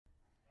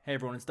Hey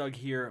everyone, it's Doug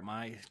here.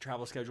 My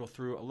travel schedule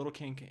threw a little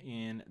kink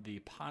in the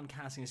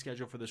podcasting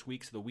schedule for this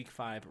week, so the Week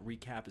 5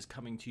 recap is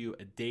coming to you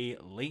a day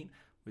late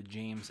with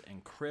James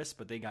and Chris,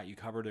 but they got you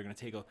covered. They're going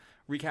to take a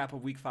recap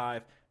of Week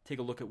 5, take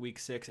a look at Week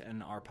 6,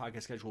 and our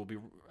podcast schedule will be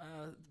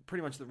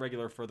pretty much the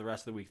regular for the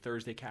rest of the week.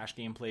 Thursday, cash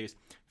game plays.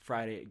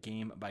 Friday,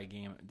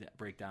 game-by-game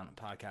breakdown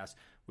podcast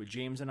with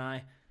James and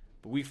I.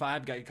 But Week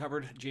 5 got you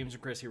covered. James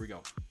and Chris, here we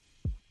go.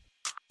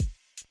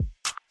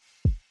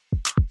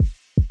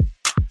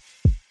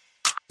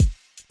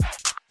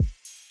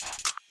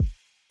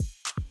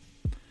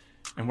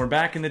 And we're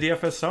back in the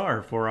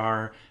DFSR for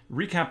our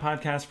recap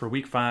podcast for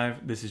Week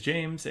 5. This is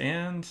James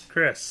and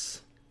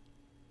Chris.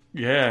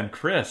 Yeah, and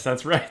Chris,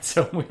 that's right.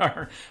 So we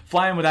are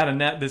flying without a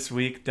net this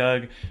week.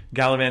 Doug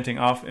gallivanting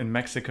off in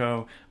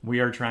Mexico. We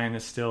are trying to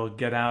still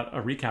get out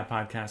a recap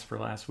podcast for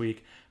last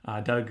week.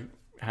 Doug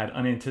had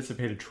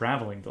unanticipated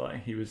traveling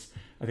delay. I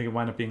think it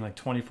wound up being like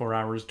 24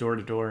 hours door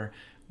to door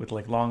with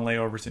like long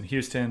layovers in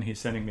Houston. He's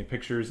sending me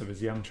pictures of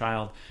his young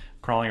child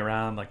crawling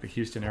around like the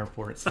Houston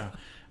airport. So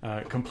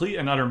complete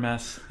and utter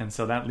mess. And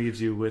so that leaves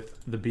you with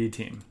the B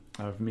team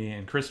of me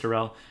and Chris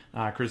Durrell.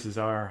 Chris is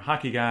our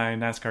hockey guy,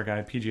 NASCAR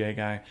guy, PGA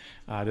guy.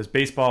 Does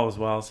baseball as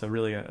well. So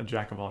really a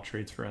jack of all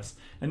trades for us.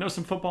 And knows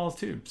some footballs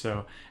too.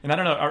 So, and I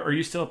don't know, are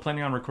you still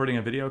planning on recording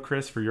a video,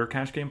 Chris, for your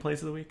cash game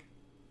plays of the week?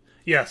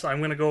 Yes, I'm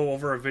going to go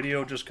over a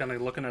video just kind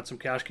of looking at some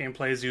cash game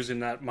plays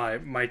using that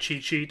my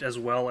cheat sheet as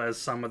well as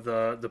some of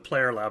the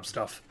Player Lab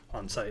stuff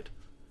on site.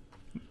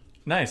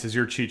 Nice. Is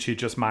your cheat sheet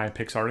just my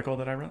picks article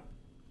that I wrote?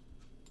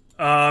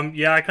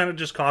 Yeah, I kind of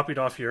just copied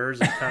off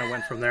yours and kind of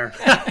went from there.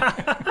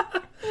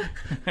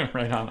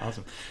 Right on.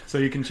 Awesome. So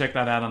you can check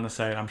that out on the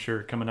site. I'm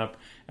sure coming up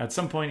at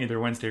some point, either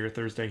Wednesday or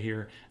Thursday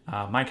here.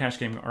 My cash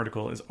game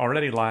article is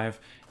already live.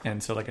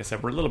 And so, like I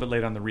said, we're a little bit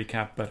late on the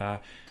recap,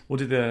 but we'll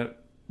do the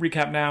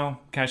recap now.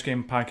 Cash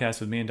game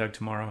podcast with me and Doug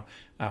tomorrow.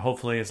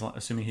 Hopefully,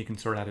 assuming he can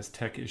sort out his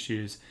tech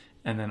issues.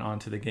 And then on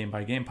to the Game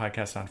by Game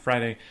podcast on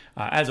Friday.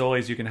 As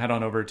always, you can head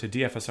on over to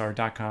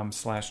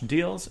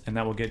dfsr.com/deals, and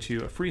that will get you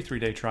a free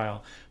 3-day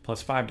trial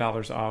plus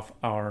 $5 off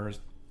our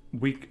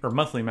week or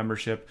monthly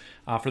membership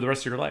for the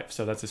rest of your life.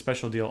 So that's a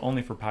special deal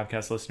only for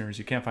podcast listeners.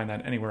 You can't find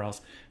that anywhere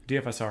else.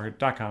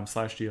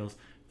 dfsr.com/deals,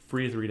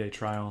 free 3-day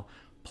trial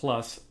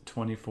plus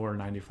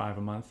 $24.95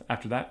 a month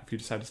after that if you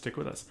decide to stick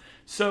with us.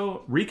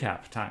 So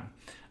recap time.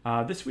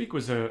 This week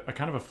was a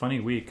kind of a funny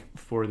week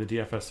for the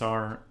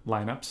DFSR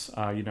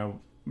lineups.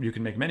 You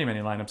can make many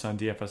lineups on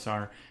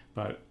DFSR,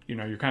 but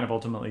you're kind of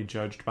ultimately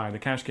judged by the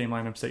cash game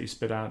lineups that you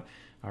spit out.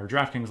 Our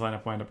DraftKings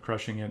lineup wind up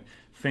crushing it.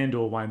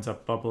 FanDuel winds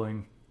up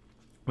bubbling.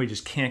 We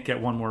just can't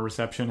get one more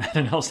reception at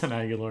an Nelson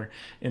Aguilar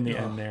in the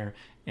end there,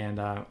 and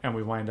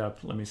we wind up.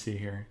 Let me see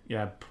here.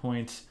 Yeah,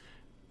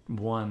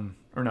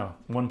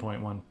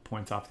 1.1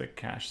 points off the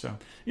cash. So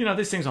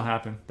these things will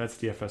happen. That's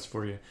DFS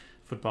for you.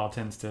 Football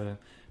tends to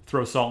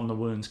throw salt in the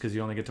wounds because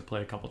you only get to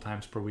play a couple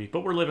times per week,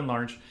 but we're living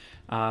large.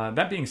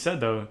 That being said,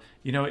 though,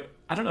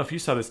 I don't know if you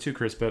saw this too,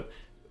 Chris, but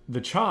the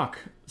chalk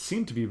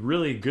seemed to be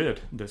really good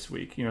this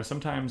week.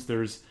 Sometimes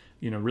there's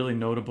really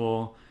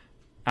notable,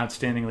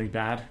 outstandingly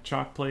bad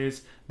chalk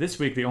plays. This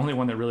week, the only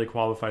one that really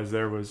qualifies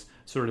there was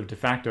sort of de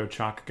facto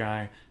chalk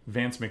guy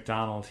Vance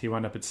McDonald. He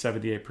wound up at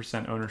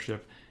 78%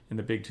 ownership in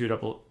the big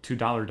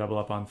 $2 double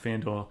up on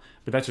FanDuel,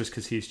 but that's just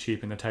because he's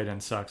cheap and the tight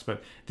end sucks.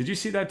 But did you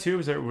see that too?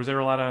 Was there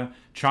a lot of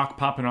chalk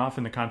popping off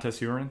in the contest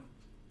you were in?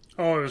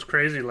 Oh, it was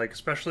crazy,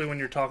 especially when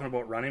you're talking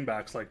about running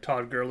backs like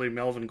Todd Gurley,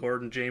 Melvin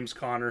Gordon, James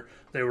Conner.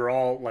 They were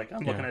all,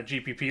 I'm looking at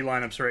GPP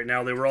lineups right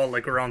now. They were all,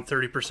 around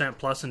 30%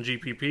 plus in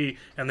GPP,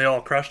 and they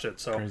all crushed it.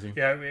 So, crazy.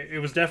 Yeah,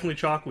 it was definitely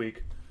chalk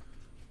week.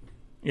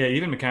 Yeah,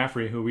 even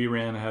McCaffrey, who we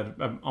ran,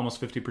 had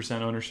almost 50%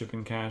 ownership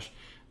in cash.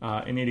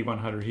 In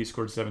 8,100, he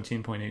scored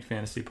 17.8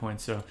 fantasy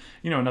points. So,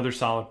 another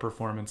solid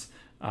performance.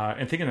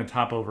 And thinking the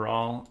top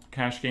overall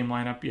cash game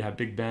lineup, you had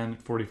Big Ben,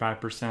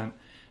 45%.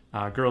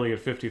 Gurley at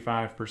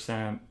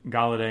 55%.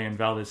 Galladay and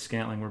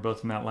Valdez-Scantling were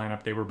both in that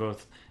lineup. They were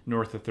both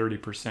north of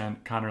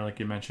 30%. Connor, like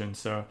you mentioned.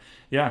 So,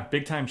 yeah,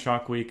 big time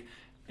chalk week.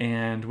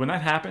 And when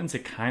that happens,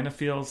 it kind of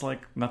feels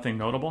like nothing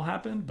notable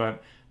happened,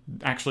 but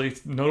actually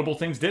notable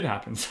things did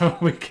happen. So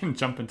we can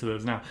jump into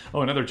those now.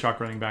 Oh, another chalk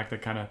running back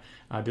that kind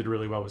of did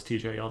really well was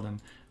TJ Yeldon.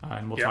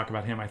 And we'll talk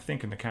about him, I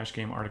think, in the cash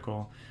game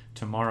article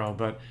tomorrow.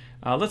 But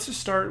let's just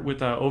start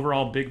with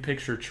overall big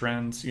picture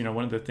trends.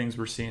 One of the things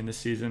we're seeing this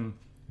season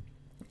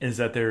is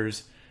that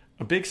there's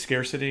a big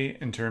scarcity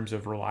in terms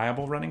of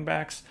reliable running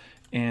backs,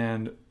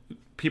 and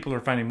people are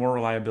finding more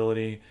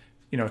reliability,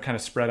 kind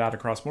of spread out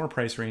across more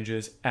price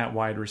ranges at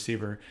wide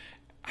receiver.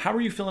 How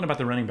are you feeling about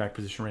the running back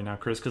position right now,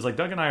 Chris? Because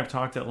Doug and I have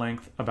talked at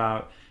length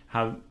about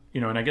how,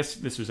 and I guess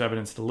this was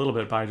evidenced a little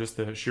bit by just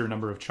the sheer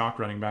number of chalk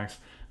running backs,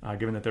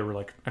 given that there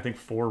were I think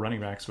 4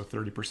 running backs with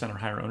 30% or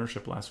higher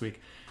ownership last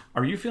week.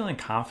 Are you feeling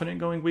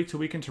confident going week to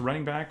week into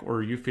running back, or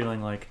are you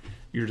feeling like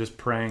you're just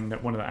praying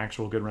that one of the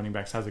actual good running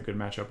backs has a good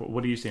matchup?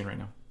 What are you seeing right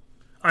now?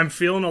 I'm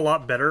feeling a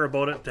lot better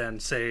about it than,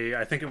 say,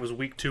 I think it was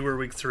week 2 or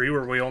week 3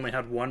 where we only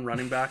had one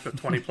running back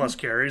with 20-plus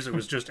carries. It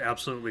was just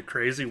absolutely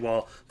crazy,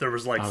 while there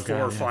was like 4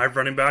 or 5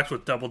 running backs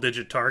with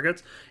double-digit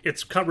targets.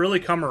 It's really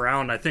come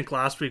around. I think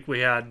last week we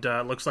had,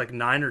 looks like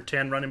 9 or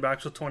 10 running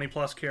backs with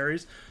 20-plus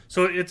carries.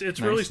 So it's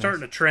really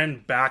starting to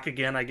trend back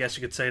again, I guess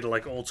you could say, to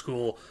like old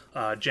school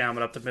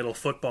jamming up the middle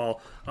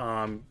football.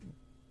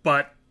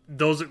 But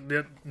those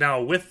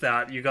now with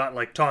that, you got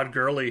like Todd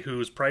Gurley,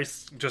 whose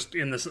price just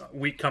in this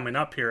week coming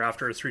up here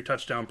after a 3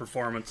 touchdown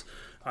performance,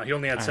 he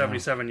only had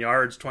 77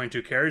 yards,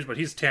 22 carries, but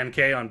he's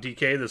 10K on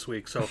DK this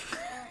week. So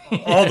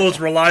all those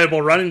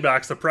reliable running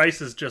backs, the price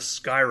is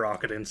just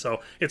skyrocketing.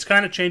 So it's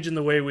kind of changing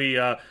the way we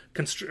are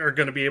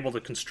going to be able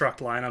to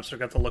construct lineups. We're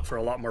going to look for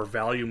a lot more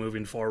value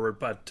moving forward.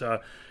 But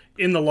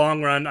in the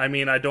long run, I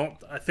mean, I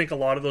think a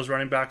lot of those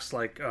running backs,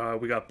 like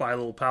we got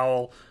Bilal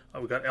Powell,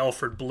 we got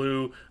Alfred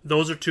Blue.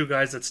 Those are 2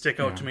 guys that stick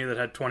out to me that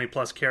had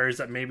 20-plus carries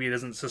that maybe it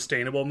isn't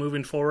sustainable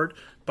moving forward.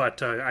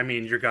 But, I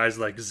mean, your guys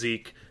like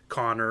Zeke,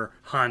 Connor,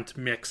 Hunt,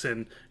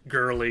 Mixon,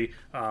 Gurley,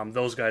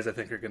 those guys I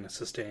think are going to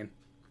sustain.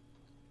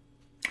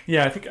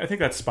 Yeah, I think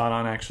that's spot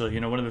on, actually. You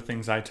know, one of the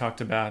things I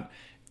talked about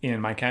in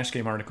my Cash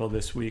Game article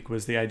this week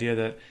was the idea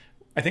that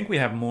I think we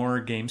have more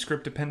game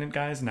script dependent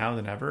guys now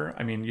than ever.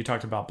 I mean, you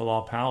talked about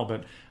Bilal Powell,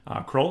 but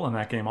Kroll in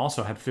that game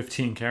also had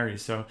 15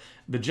 carries. So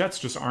the Jets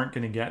just aren't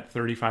going to get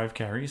 35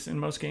 carries in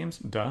most games,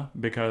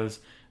 because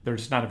they're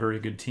just not a very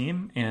good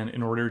team. And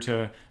in order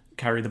to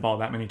carry the ball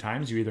that many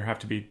times, you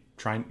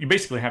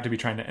basically have to be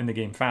trying to end the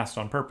game fast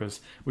on purpose,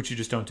 which you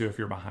just don't do if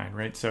you're behind,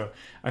 right? So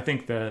I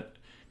think that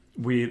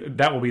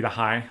will be the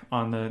high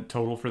on the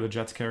total for the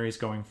Jets carries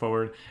going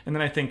forward. And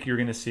then I think you're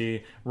going to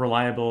see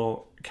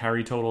reliable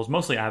carry totals,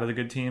 mostly out of the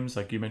good teams.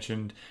 Like you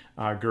mentioned,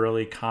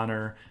 Gurley,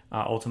 Connor,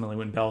 ultimately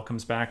when Bell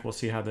comes back, we'll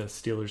see how the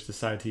Steelers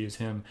decide to use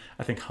him.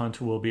 I think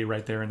Hunt will be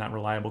right there in that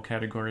reliable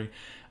category.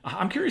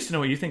 I'm curious to know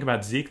what you think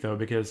about Zeke, though,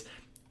 because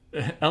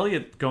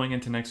Elliott going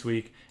into next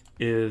week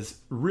is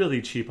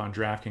really cheap on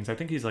DraftKings. I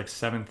think he's like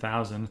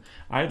 7,000.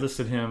 I had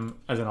listed him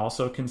as an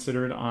also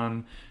considered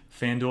on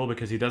FanDuel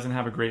because he doesn't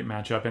have a great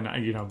matchup.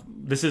 And, you know,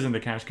 this isn't the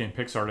Cash Game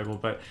Picks article,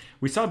 but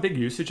we saw big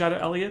usage out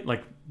of Elliott.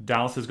 Like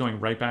Dallas is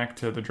going right back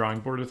to the drawing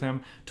board with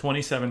him.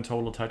 27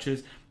 total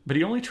touches, but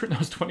he only turned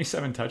those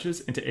 27 touches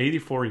into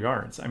 84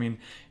 yards. I mean,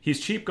 he's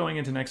cheap going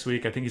into next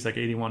week. I think he's like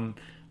 81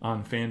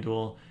 on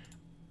FanDuel.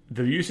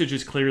 The usage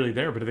is clearly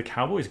there, but are the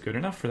Cowboys good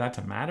enough for that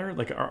to matter?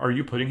 Like, are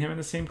you putting him in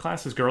the same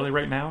class as Gurley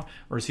right now,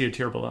 or is he a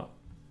tier below?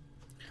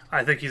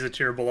 I think he's a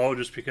tier below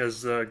just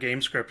because the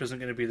game script isn't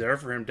going to be there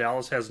for him.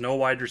 Dallas has no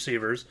wide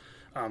receivers.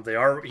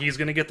 He's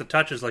going to get the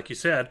touches, like you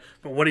said,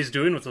 but what he's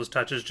doing with those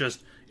touches,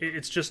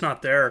 it's just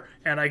not there.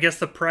 And I guess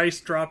the price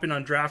dropping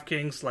on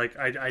DraftKings, like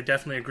I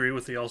definitely agree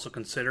with the also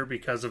consider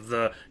because of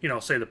the,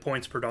 say the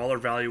points per dollar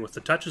value with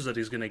the touches that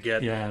he's going to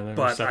get. Yeah,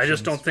 but I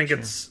just don't think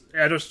it's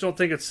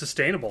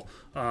sustainable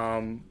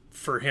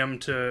for him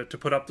to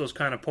put up those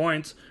kind of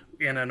points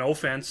in an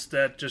offense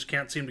that just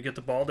can't seem to get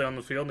the ball down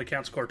the field and they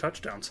can't score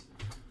touchdowns.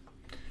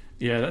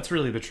 Yeah, that's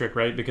really the trick,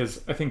 right?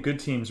 Because I think good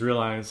teams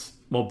realize,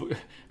 well,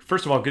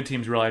 first of all, good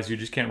teams realize you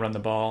just can't run the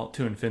ball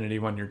to infinity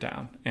when you're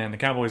down. And the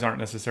Cowboys aren't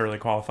necessarily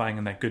qualifying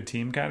in that good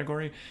team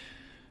category.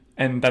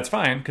 And that's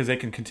fine because they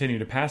can continue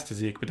to pass to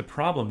Zeke. But the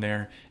problem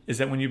there is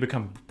that when you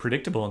become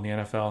predictable in the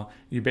NFL,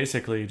 you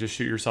basically just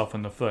shoot yourself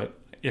in the foot.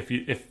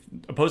 If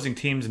opposing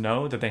teams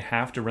know that they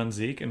have to run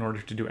Zeke in order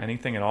to do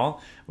anything at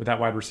all with that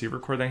wide receiver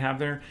core they have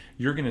there,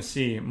 you're going to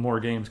see more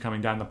games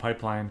coming down the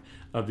pipeline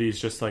of these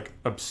just like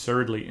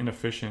absurdly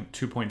inefficient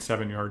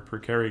 2.7 yard per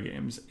carry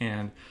games.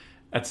 And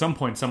at some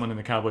point, someone in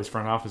the Cowboys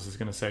front office is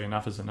going to say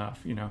enough is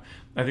enough.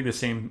 I think the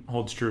same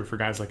holds true for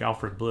guys like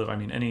Alfred Blue. I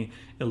mean, any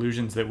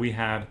illusions that we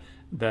had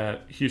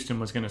that Houston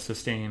was going to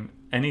sustain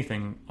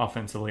anything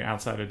offensively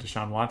outside of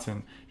Deshaun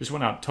Watson just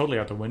went totally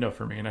out the window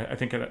for me. And I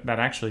think that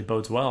actually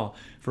bodes well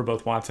for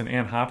both Watson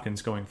and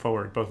Hopkins going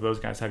forward. Both of those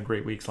guys had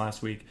great weeks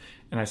last week,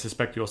 and I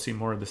suspect you'll see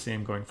more of the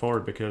same going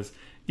forward because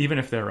even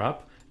if they're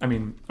up, I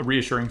mean, a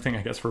reassuring thing,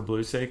 I guess, for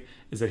Blue's sake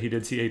is that he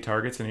did see 8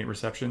 targets and 8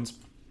 receptions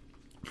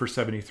for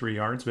 73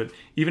 yards. But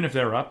even if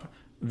they're up,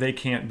 they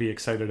can't be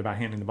excited about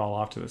handing the ball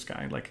off to this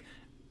guy. Like,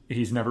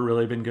 he's never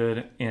really been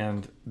good,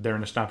 and they're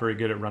just not very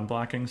good at run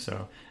blocking.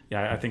 So,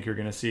 yeah, I think you're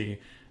going to see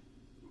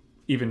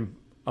even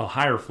a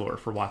higher floor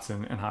for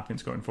Watson and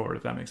Hopkins going forward,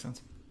 if that makes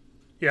sense.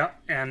 Yeah,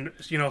 and,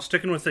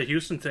 sticking with the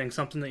Houston thing,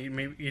 something that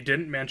you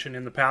didn't mention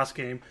in the past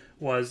game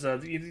was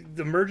the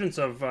emergence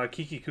of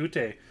Kiki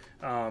Kute.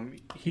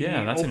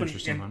 That's an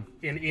interesting one.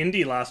 In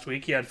Indy last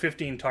week, he had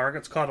 15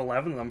 targets, caught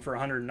 11 of them for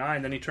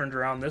 109. Then he turned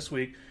around this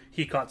week.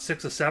 He caught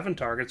 6 of 7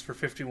 targets for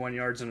 51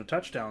 yards and a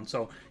touchdown.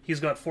 So he's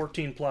got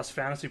 14 plus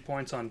fantasy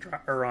points on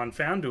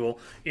FanDuel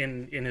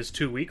in his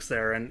 2 weeks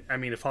there. And I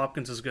mean, if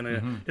Hopkins is going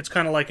to, it's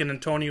kind of like an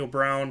Antonio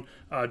Brown,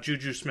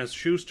 Juju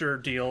Smith-Schuster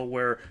deal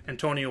where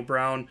Antonio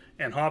Brown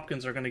and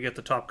Hopkins are going to get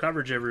the top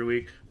coverage every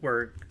week.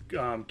 Where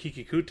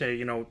Kiki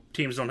Kute,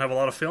 teams don't have a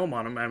lot of film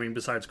on him. I mean,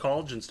 besides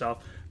college and stuff.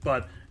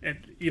 But and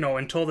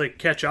until they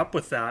catch up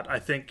with that, I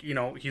think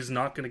he's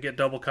not going to get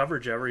double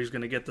coverage ever. He's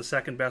going to get the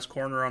second best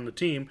corner on the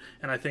team,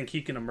 and I think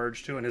he can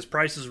emerge too. And his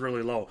price is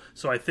really low,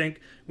 so I think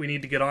we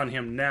need to get on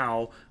him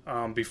now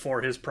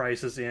before his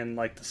price is in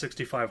like the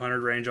 6,500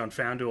 range on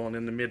FanDuel and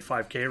in the mid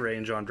 5K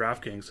range on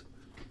DraftKings.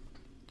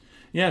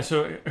 Yeah.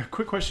 So a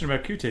quick question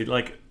about Kute.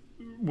 Like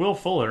Will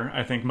Fuller,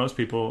 I think most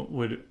people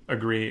would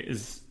agree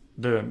is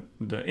the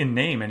in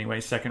name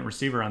anyway, second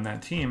receiver on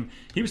that team.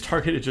 He was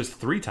targeted just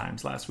 3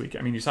 times last week.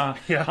 I mean, you saw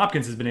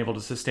Hopkins has been able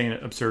to sustain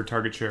an absurd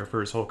target share for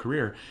his whole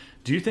career.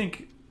 Do you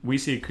think we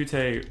see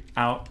Kute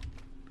out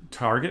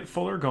target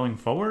Fuller going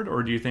forward,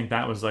 or do you think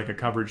that was like a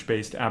coverage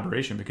based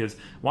aberration? Because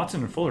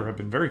Watson and Fuller have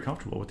been very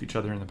comfortable with each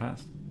other in the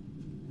past.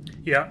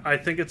 Yeah, I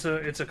think it's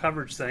a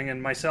coverage thing,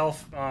 and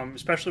myself,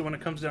 especially when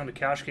it comes down to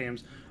cash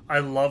games, I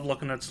love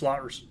looking at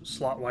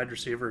slot wide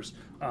receivers,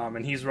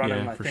 and he's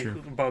running I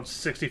think about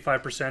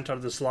 65% out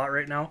of the slot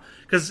right now.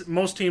 Because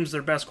most teams,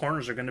 their best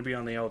corners are going to be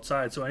on the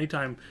outside. So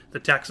anytime the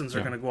Texans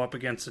are going to go up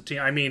against a team,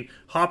 I mean,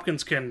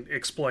 Hopkins can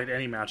exploit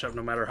any matchup,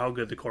 no matter how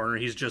good the corner.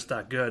 He's just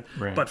that good.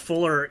 Right. But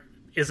Fuller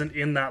isn't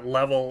in that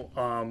level,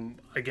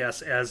 I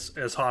guess,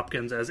 as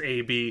Hopkins, as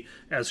AB,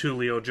 as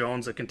Julio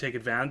Jones, that can take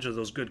advantage of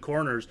those good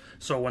corners.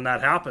 So when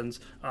that happens,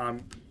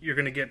 you're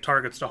going to get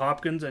targets to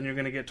Hopkins and you're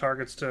going to get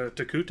targets to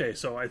Kute.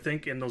 So I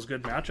think in those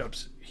good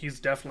matchups, he's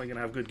definitely going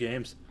to have good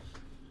games.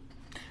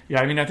 Yeah,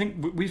 I mean, I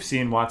think we've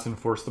seen Watson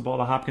force the ball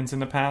to Hopkins in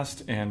the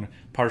past, and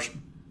part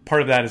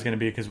of that is going to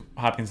be because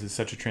Hopkins is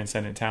such a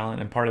transcendent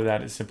talent, and part of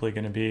that is simply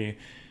going to be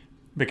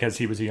because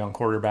he was a young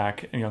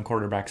quarterback, and young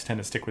quarterbacks tend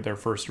to stick with their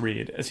first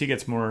read. As he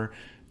gets more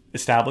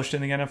established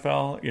in the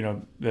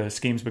NFL, the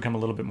schemes become a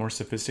little bit more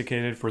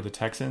sophisticated for the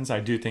Texans.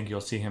 I do think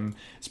you'll see him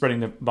spreading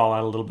the ball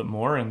out a little bit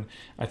more, and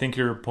I think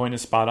your point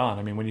is spot on.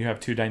 I mean, when you have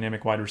 2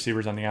 dynamic wide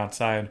receivers on the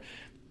outside,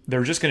 there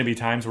are just going to be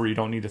times where you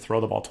don't need to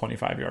throw the ball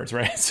 25 yards,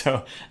 right?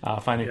 So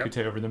finding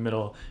Kute over the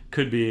middle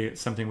could be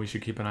something we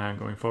should keep an eye on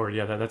going forward.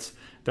 Yeah, that's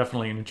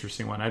definitely an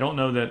interesting one. I don't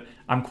know that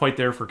I'm quite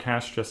there for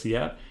cash just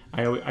yet.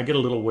 I get a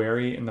little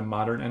wary in the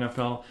modern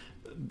NFL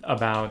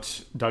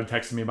about Doug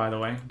texting me, by the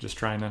way, just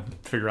trying to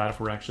figure out if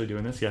we're actually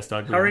doing this. Yes,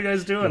 Doug. How are you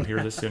guys doing? You'll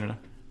hear this soon enough.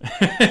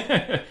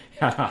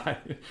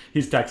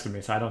 He's texting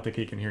me, so I don't think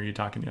he can hear you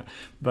talking yet.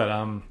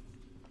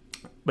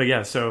 But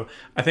yeah, so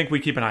I think we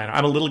keep an eye on it.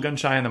 I'm a little gun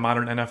shy in the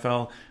modern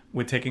NFL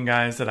with taking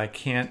guys that I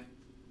can't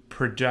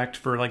project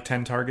for like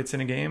 10 targets in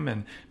a game,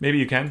 and maybe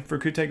you can for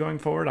Kute going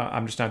forward.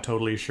 I'm just not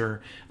totally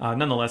sure.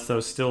 Nonetheless, though,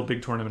 still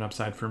big tournament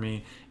upside for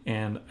me,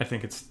 and I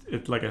think it's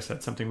like I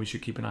said, something we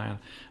should keep an eye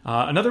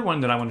on. Another one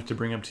that I wanted to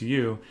bring up to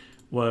you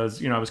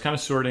was, I was kind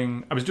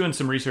of I was doing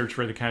some research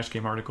for the Cash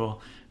Game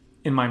article.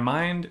 In my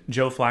mind,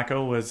 Joe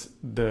Flacco was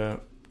the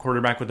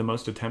quarterback with the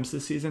most attempts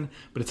this season,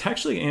 but it's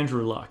actually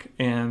Andrew Luck.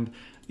 And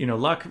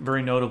Luck,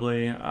 very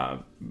notably,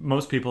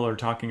 most people are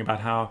talking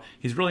about how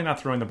he's really not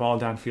throwing the ball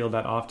downfield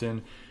that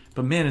often.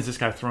 But man, is this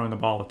guy throwing the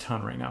ball a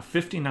ton right now.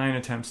 59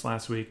 attempts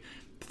last week,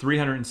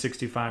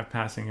 365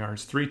 passing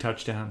yards, 3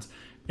 touchdowns.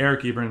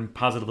 Eric Ebron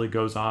positively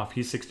goes off.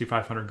 He's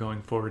 6,500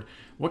 going forward.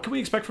 What can we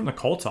expect from the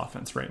Colts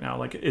offense right now?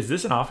 Like, is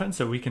this an offense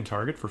that we can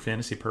target for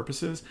fantasy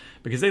purposes?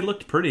 Because they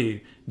looked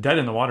pretty dead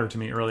in the water to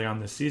me early on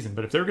this season.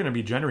 But if they're going to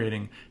be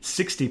generating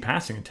 60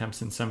 passing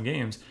attempts in some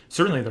games,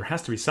 certainly there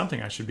has to be something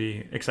I should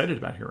be excited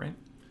about here, right?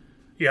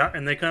 Yeah,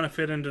 and they kind of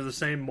fit into the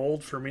same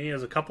mold for me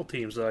as a couple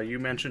teams. You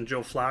mentioned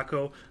Joe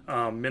Flacco,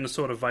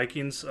 Minnesota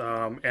Vikings,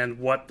 and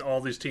what all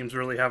these teams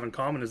really have in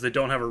common is they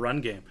don't have a run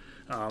game.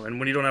 And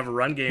when you don't have a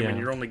run game and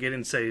you're only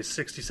getting, say,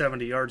 60,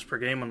 70 yards per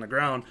game on the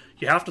ground,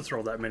 you have to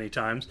throw that many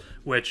times,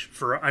 which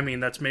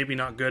that's maybe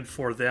not good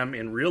for them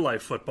in real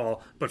life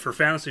football, but for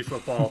fantasy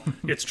football,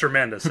 it's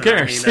tremendous. Who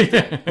cares?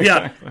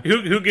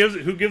 Who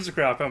gives a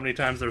crap how many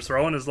times they're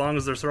throwing, as long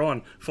as they're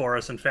throwing for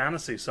us in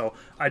fantasy. So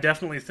I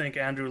definitely think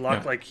Andrew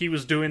Luck, like he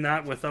was doing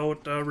that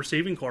without a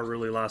receiving core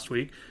really last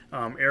week.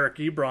 Eric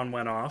Ebron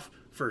went off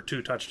for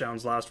 2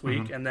 touchdowns last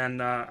week, and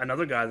then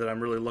another guy that I'm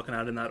really looking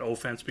at in that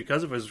offense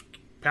because of his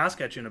pass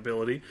catching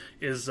ability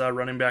is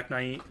running back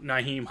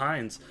Nyheim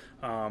Hines.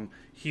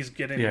 He's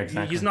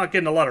not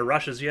getting a lot of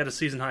rushes. He had a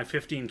season high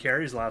 15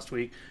 carries last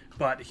week,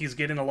 but he's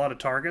getting a lot of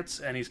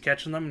targets and he's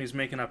catching them and he's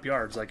making up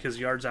yards. Like his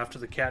yards after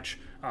the catch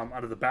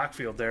out of the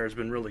backfield there has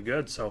been really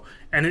good. So,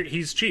 and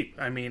he's cheap.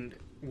 I mean,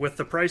 with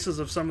the prices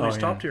of some of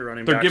these top tier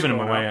running backs, they're giving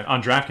him away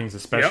on DraftKings,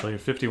 especially at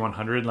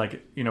 5,100.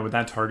 Like, with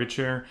that target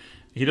share,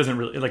 he doesn't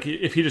really, like,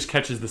 if he just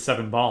catches the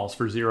 7 balls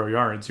for 0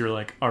 yards, you're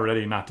like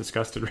already not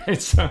disgusted,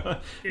 right? So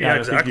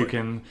exactly. I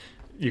think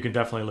you can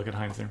definitely look at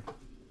Hines there.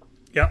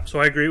 Yeah, so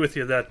I agree with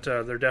you that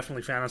they're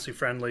definitely fantasy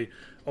friendly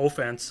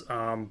offense.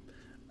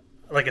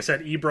 Like I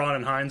said, Ebron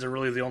and Hines are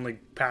really the only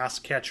pass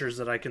catchers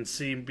that I can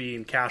see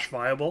being cash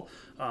viable,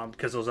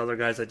 because those other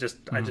guys, I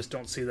just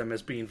don't see them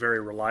as being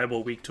very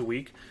reliable week to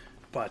week.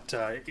 But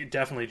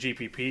definitely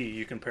GPP,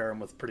 you can pair him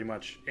with pretty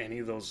much any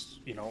of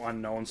those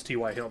unknowns.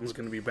 T.Y. Hilton's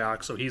going to be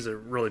back, so he's a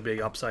really big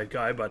upside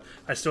guy. But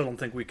I still don't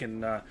think we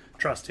can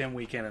trust him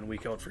week in and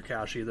week out for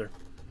cash either.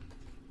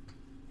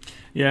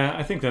 Yeah,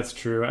 I think that's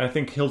true. I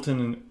think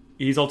Hilton,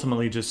 he's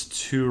ultimately just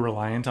too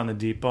reliant on the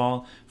deep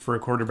ball for a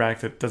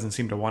quarterback that doesn't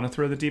seem to want to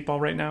throw the deep ball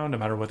right now, no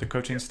matter what the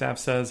coaching staff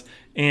says.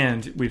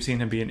 And we've seen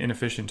him be an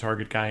inefficient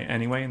target guy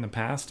anyway in the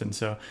past. And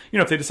so,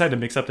 if they decide to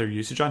mix up their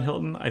usage on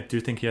Hilton, I do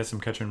think he has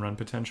some catch and run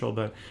potential,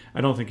 but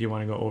I don't think you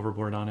want to go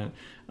overboard on it.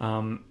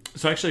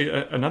 So actually,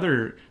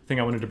 another thing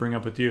I wanted to bring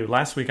up with you.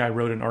 Last week, I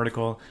wrote an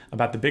article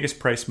about the biggest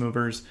price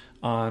movers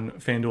on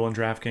FanDuel and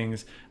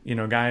DraftKings,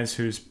 guys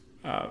whose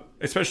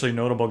especially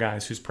notable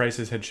guys whose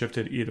prices had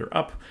shifted either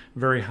up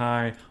very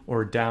high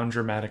or down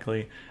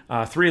dramatically.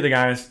 Three of the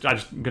guys, I'm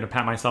just going to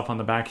pat myself on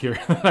the back here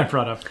that I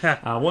brought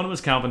up. One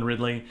was Calvin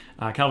Ridley.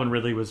 Calvin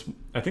Ridley was,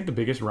 I think, the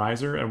biggest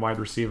riser at wide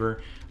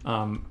receiver.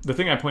 The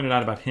thing I pointed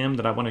out about him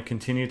that I want to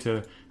continue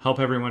to help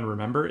everyone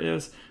remember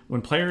is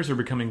when players are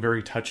becoming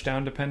very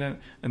touchdown dependent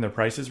and their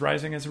price is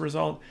rising as a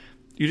result,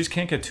 you just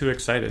can't get too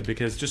excited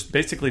because just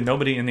basically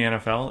nobody in the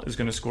NFL is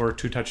going to score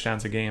 2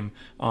 touchdowns a game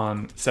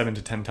on 7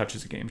 to 10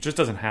 touches a game. It just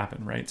doesn't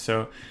happen, right?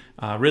 So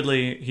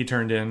Ridley, he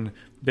turned in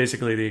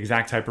basically the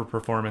exact type of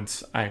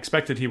performance I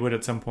expected he would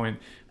at some point,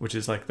 which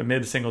is like the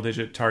mid-single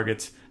digit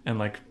targets and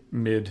like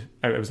it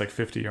was like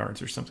 50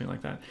 yards or something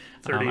like that.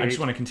 I just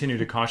want to continue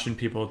to caution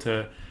people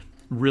to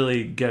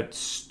really get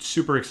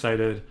super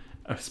excited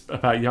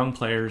about young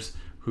players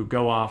who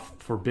go off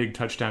for big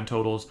touchdown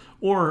totals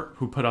or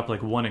who put up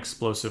like one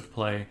explosive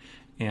play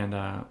and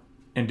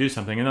do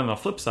something. And then on the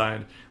flip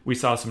side, we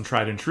saw some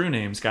tried and true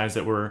names, guys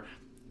that were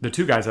the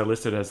 2 guys I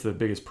listed as the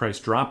biggest price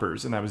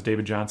droppers, and that was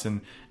David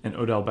Johnson and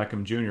Odell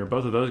Beckham Jr.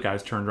 Both of those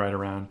guys turned right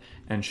around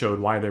and showed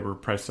why they were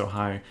priced so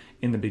high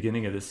in the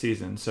beginning of the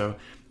season. So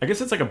I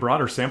guess it's like a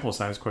broader sample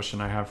size question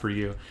I have for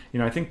you.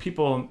 I think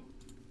people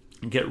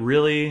get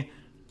really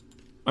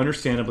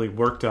understandably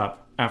worked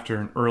up after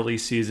an early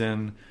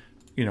season,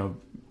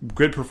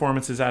 good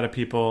performances out of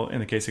people in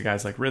the case of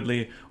guys like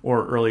Ridley,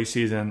 or early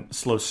season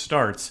slow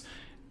starts.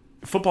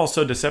 Football's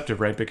so deceptive,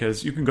 right?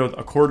 Because you can go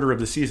a quarter of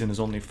the season is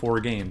only 4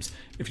 games.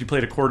 If you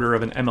played a quarter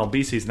of an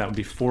MLB season, that would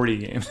be 40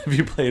 games. If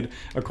you played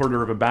a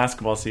quarter of a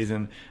basketball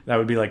season, that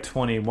would be like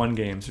 21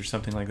 games or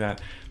something like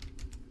that.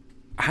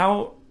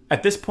 How,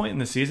 at this point in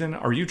the season,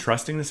 are you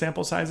trusting the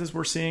sample sizes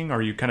we're seeing?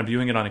 Are you kind of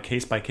viewing it on a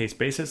case-by-case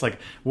basis? Like,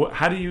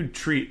 how do you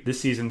treat this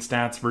season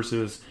stats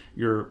versus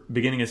your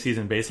beginning of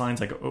season baselines?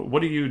 Like,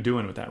 what are you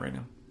doing with that right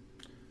now?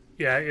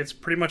 Yeah, it's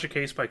pretty much a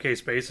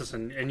case-by-case basis,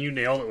 and you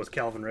nailed it with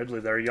Calvin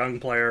Ridley. They're a young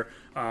player,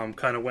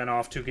 kind of went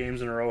off 2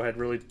 games in a row, had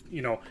really,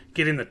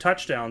 getting the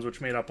touchdowns, which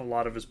made up a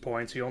lot of his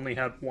points. He only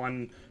had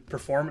one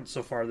performance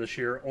so far this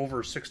year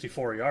over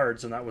 64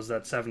 yards, and that was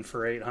that 7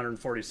 for 8,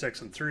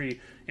 146 and 3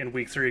 in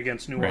Week 3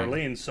 against New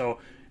Orleans. So,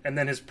 and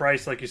then his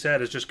price, like you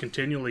said, has just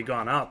continually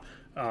gone up.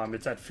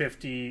 It's at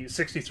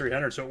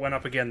 6,300, so it went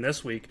up again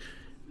this week.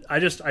 I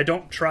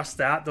don't trust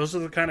that. Those are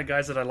the kind of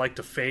guys that I like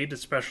to fade,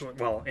 especially,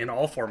 in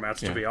all formats,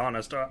 to be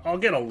honest. I'll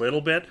get a little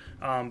bit.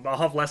 I'll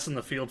have less in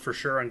the field for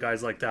sure on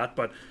guys like that.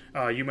 But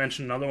you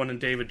mentioned another one in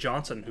David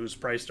Johnson, whose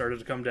price started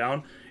to come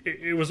down.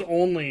 It was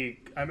only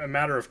a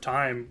matter of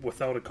time,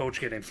 without a coach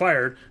getting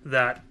fired,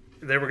 that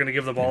they were going to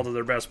give the ball to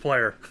their best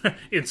player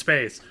in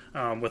space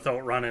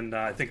without running.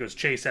 I think it was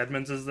Chase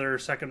Edmonds is their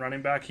second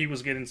running back. He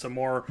was getting some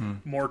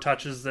more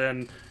touches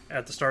than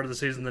at the start of the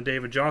season than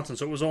David Johnson.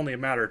 So it was only a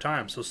matter of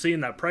time. So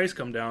seeing that price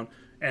come down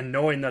and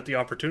knowing that the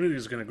opportunity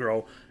is going to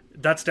grow,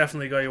 that's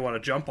definitely a guy you want to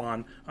jump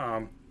on.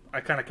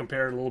 I kind of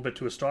compare it a little bit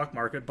to a stock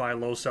market, buy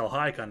low, sell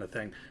high kind of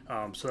thing.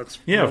 So that's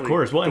really of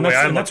course. Well,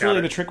 and that's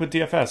really the trick with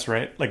DFS,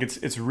 right? Like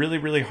it's really,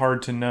 really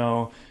hard to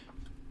know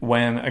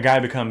when a guy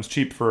becomes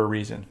cheap for a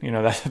reason.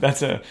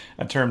 That's a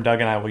term Doug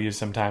and I will use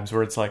sometimes,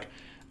 where it's like,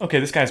 okay,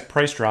 this guy's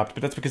price dropped,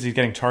 but that's because he's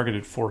getting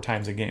targeted 4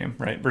 times a game,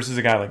 right? Versus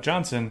a guy like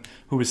Johnson,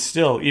 who is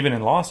still, even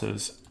in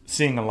losses,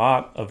 seeing a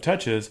lot of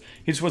touches.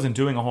 He just wasn't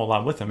doing a whole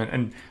lot with them.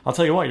 And I'll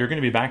tell you what, you're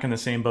going to be back in the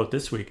same boat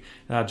this week.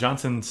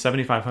 Johnson,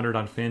 7,500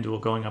 on FanDuel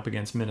going up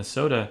against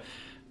Minnesota.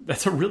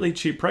 That's a really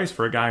cheap price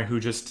for a guy who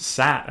just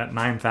sat at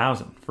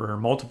 9,000 for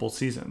multiple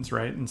seasons,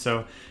 right? And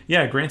so,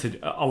 yeah, granted,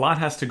 a lot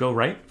has to go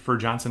right for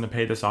Johnson to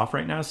pay this off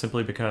right now,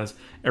 simply because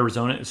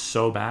Arizona is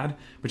so bad.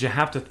 But you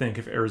have to think,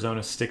 if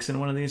Arizona sticks in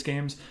one of these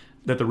games,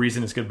 that the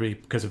reason is going to be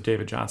because of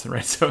David Johnson,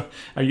 right? So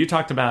you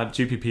talked about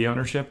GPP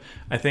ownership.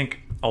 I think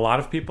a lot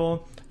of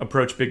people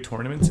approach big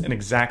tournaments in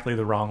exactly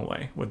the wrong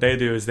way. What they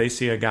do is they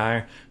see a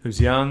guy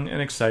who's young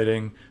and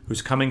exciting,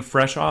 who's coming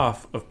fresh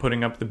off of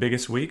putting up the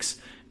biggest weeks,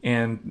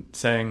 and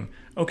saying,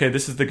 okay,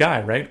 this is the guy,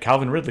 right?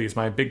 Calvin Ridley is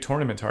my big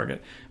tournament target.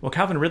 Well,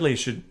 Calvin Ridley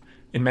should,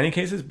 in many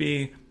cases,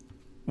 be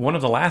one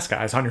of the last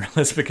guys on your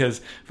list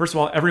because, first of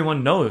all,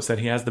 everyone knows that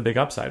he has the big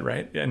upside,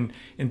 right? And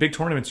in big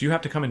tournaments, you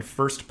have to come in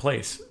first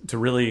place to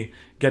really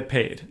get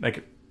paid.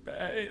 Like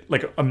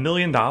 $1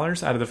 million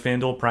out of the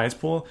FanDuel prize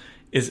pool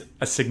is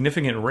a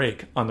significant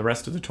rake on the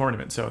rest of the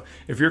tournament. So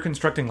if you're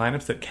constructing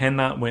lineups that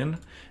cannot win,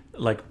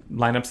 like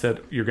lineups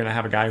that you're going to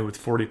have a guy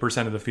with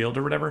 40% of the field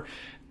or whatever,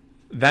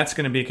 that's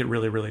going to make it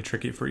really, really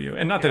tricky for you.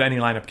 And not that any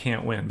lineup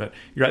can't win, but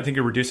I think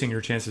you're reducing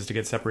your chances to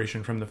get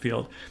separation from the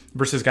field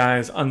versus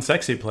guys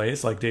unsexy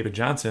plays like David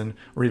Johnson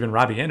or even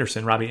Robbie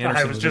Anderson. Robbie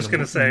Anderson was just going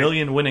to say $1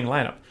 million winning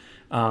lineup.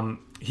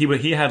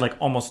 He had like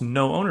almost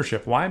no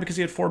ownership. Why? Because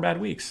he had 4 bad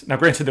weeks. Now,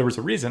 granted, there was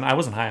a reason. I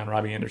wasn't high on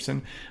Robbie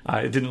Anderson.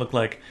 It didn't look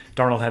like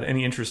Darnold had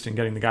any interest in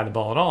getting the guy the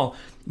ball at all.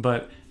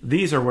 But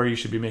these are where you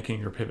should be making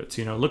your pivots.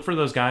 Look for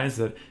those guys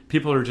that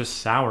people are just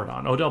soured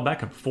on. Odell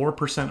Beckham,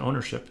 4%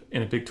 ownership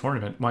in a big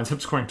tournament, winds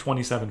up scoring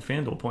 27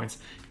 FanDuel points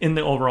in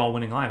the overall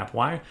winning lineup.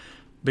 Why?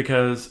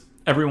 Because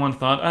everyone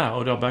thought,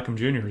 Odell Beckham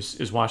Jr.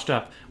 is washed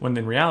up. When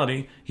in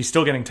reality, he's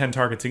still getting 10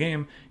 targets a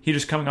game. He's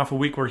just coming off a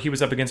week where he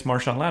was up against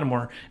Marshawn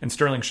Lattimore, and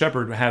Sterling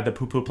Shepard had the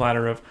poo-poo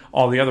platter of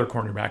all the other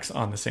cornerbacks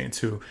on the Saints,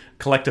 who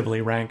collectively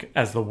rank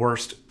as the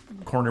worst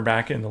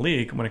cornerback in the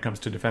league when it comes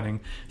to defending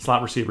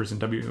slot receivers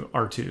and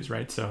WR2s,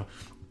 right? So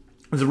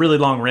it was a really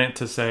long rant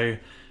to say,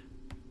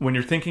 when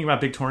you're thinking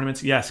about big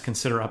tournaments, yes,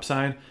 consider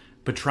upside,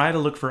 but try to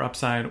look for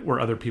upside where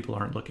other people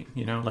aren't looking.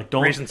 Like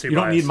don't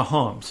need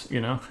Mahomes.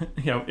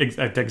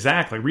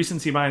 Exactly,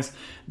 recency bias.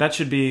 That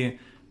should be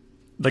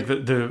like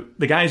the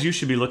guys you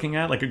should be looking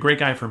at. Like a great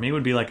guy for me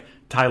would be like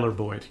Tyler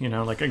Boyd.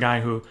 Like a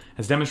guy who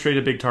has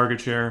demonstrated big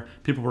target share.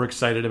 People were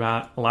excited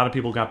about. A lot of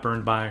people got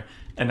burned by,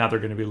 and now they're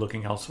going to be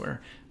looking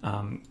elsewhere.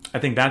 I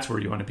think that's where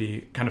you want to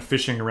be, kind of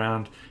fishing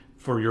around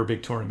for your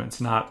big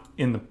tournaments, not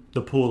in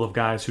the pool of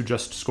guys who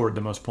just scored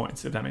the most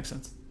points. If that makes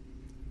sense.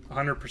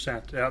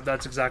 100%. Yeah,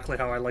 that's exactly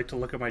how I like to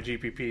look at my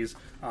GPPs.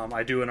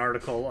 I do an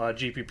article,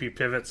 GPP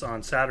Pivots,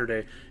 on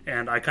Saturday,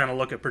 and I kind of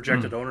look at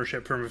projected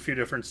ownership from a few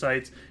different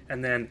sites,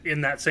 and then in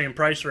that same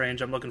price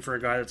range, I'm looking for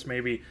a guy that's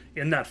maybe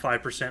in that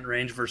 5%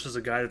 range versus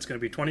a guy that's going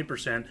to be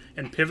 20%,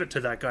 and pivot to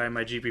that guy in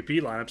my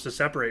GPP lineups to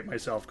separate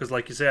myself. Because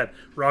like you said,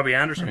 Robbie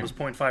Anderson was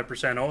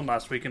 0.5% owned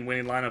last week in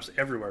winning lineups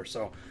everywhere,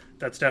 so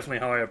that's definitely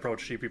how I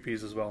approach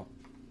GPPs as well.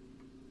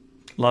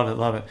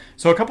 Love it.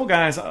 So a couple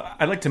guys,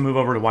 I'd like to move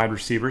over to wide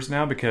receivers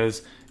now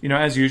because,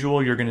 as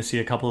usual, you're going to see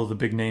a couple of the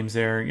big names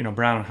there.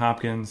 Brown and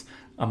Hopkins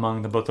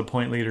among both the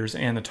point leaders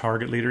and the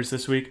target leaders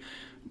this week.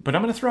 But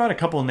I'm going to throw out a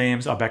couple of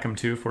names. Beckham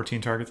too,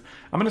 14 targets.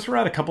 I'm going to throw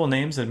out a couple of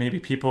names that maybe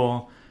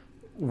people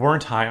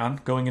weren't high on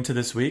going into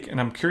this week.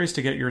 And I'm curious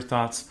to get your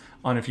thoughts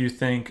on if you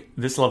think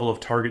this level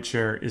of target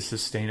share is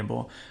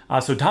sustainable.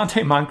 So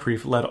Dante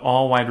Moncrief led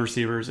all wide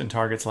receivers in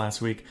targets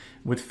last week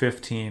with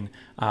 15.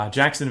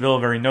 Jacksonville,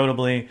 very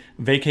notably,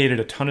 vacated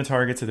a ton of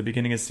targets at the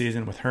beginning of the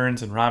season with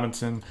Hearns and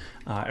Robinson.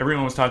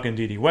 Everyone was talking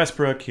D.D.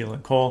 Westbrook,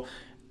 Keelan Cole.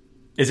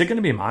 Is it going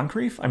to be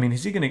Moncrief? I mean,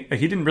 he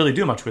didn't really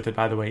do much with it,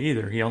 by the way,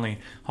 either. He only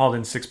hauled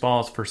in 6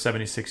 balls for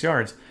 76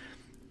 yards.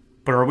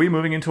 But are we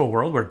moving into a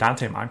world where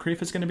Dante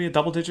Moncrief is going to be a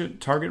double-digit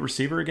target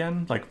receiver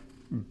again? Like,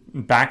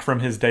 back from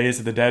his days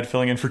of the dead,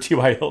 filling in for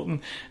T.Y.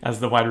 Hilton as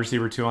the wide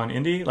receiver 2 on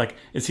Indy? Like,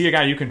 is he a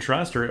guy you can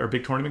trust or a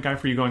big tournament guy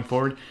for you going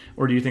forward?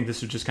 Or do you think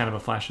this is just kind of a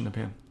flash in the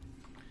pan?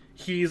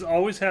 He's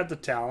always had the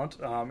talent.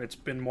 It's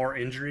been more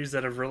injuries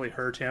that have really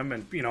hurt him,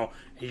 and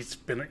he's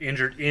been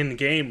injured in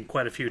game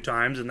quite a few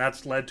times, and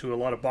that's led to a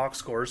lot of box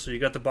scores. So you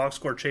got the box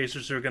score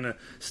chasers who are going to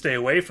stay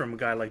away from a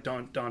guy like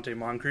Dante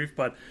Moncrief.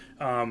 But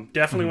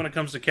definitely when it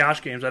comes to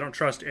cash games, I don't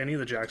trust any of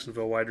the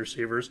Jacksonville wide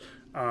receivers.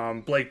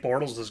 Blake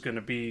Bortles is going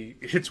to be,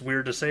 it's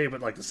weird to say, but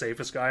like the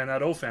safest guy in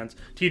that offense.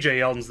 TJ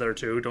Yeldon's there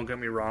too. Don't get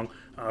me wrong,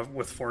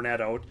 with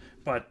Fournette out,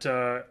 but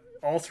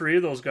all three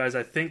of those guys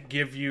I think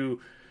give you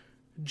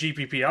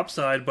GPP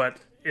upside, but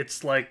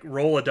it's like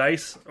roll a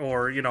dice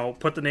or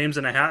put the names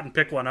in a hat and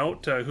pick one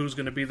out who's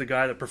going to be the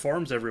guy that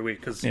performs every week,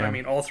 because I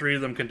mean all three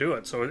of them can do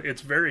it, so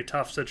it's a very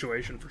tough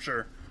situation for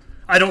sure.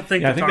 I don't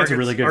think I think that's a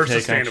really good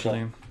take,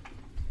 actually.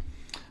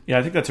 Yeah,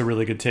 I think that's a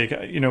really good take.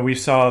 We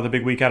saw the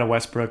big week out of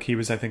Westbrook. He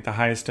was, I think, the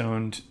highest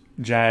owned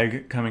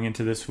Jag coming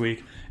into this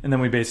week, and then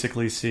we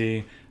basically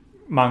see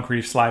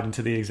Moncrief slide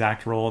into the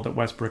exact role that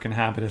Westbrook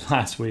inhabited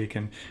last week,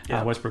 and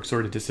Westbrook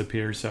sort of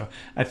disappears. So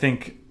I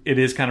think it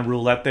is kind of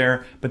roulette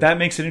there, but that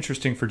makes it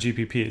interesting for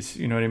GPPs.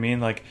 You know what I mean?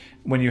 Like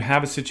when you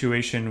have a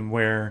situation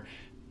where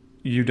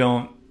you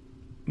don't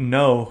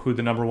know who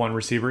the number one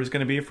receiver is going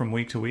to be from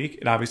week to week,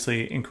 it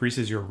obviously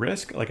increases your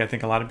risk. Like I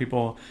think a lot of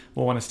people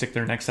will want to stick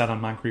their necks out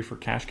on Moncrief for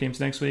cash games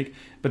next week,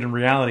 but in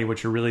reality,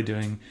 what you're really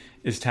doing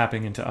is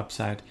tapping into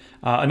upside.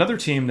 Another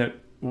team that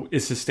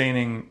is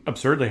sustaining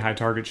absurdly high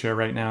target share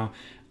right now,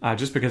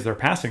 just because they're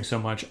passing so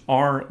much,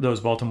 are those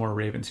Baltimore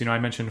Ravens. I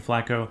mentioned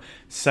Flacco,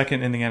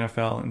 second in the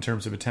NFL in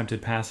terms of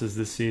attempted passes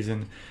this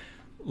season.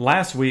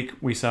 Last week,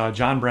 we saw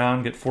John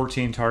Brown get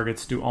 14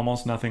 targets, do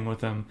almost nothing with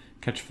them,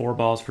 catch 4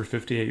 balls for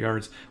 58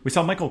 yards. We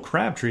saw Michael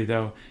Crabtree,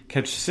 though,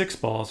 catch 6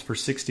 balls for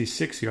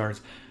 66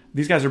 yards.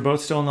 These guys are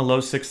both still in the low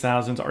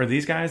 6,000s. Are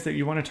these guys that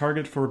you want to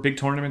target for big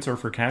tournaments or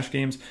for cash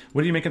games?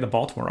 What do you make of the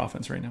Baltimore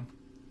offense right now?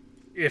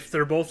 If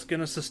they're both going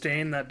to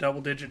sustain that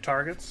double-digit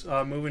targets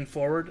moving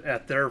forward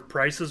at their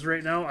prices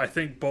right now, I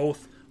think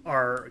both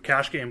are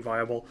cash game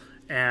viable.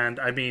 And,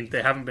 I mean,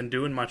 they haven't been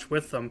doing much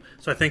with them.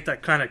 So I think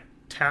that kind of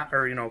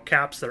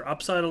caps their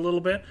upside a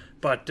little bit,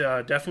 but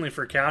definitely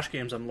for cash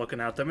games, I'm looking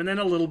at them, and then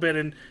a little bit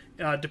in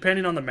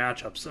depending on the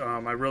matchups.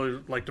 I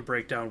really like to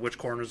break down which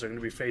corners they're going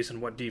to be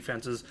facing, what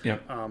defenses,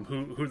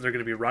 who they're going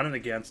to be running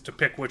against to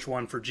pick which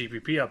one for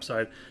GPP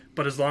upside.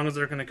 But as long as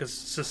they're going to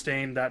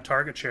sustain that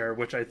target share,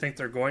 which I think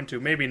they're going to,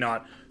 maybe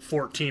not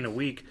 14 a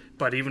week,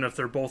 but even if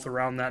they're both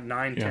around that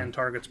 9-10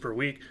 targets per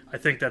week, I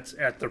think that's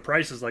at their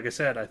prices. Like I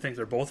said, I think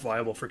they're both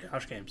viable for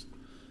cash games.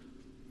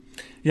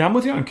 Yeah, I'm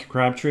with you on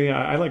Crabtree.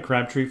 I like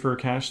Crabtree for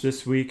cash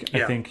this week.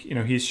 Yeah. I think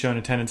he's shown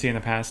a tendency in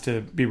the past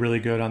to be really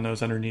good on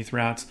those underneath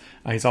routes.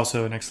 He's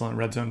also an excellent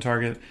red zone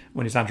target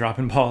when he's not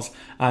dropping balls.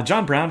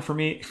 John Brown for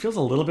me feels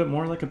a little bit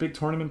more like a big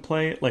tournament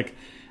play. Like,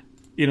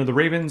 the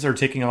Ravens are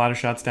taking a lot of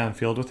shots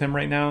downfield with him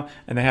right now,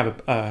 and they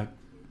have a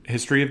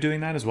history of doing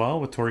that as well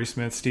with Torrey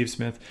Smith, Steve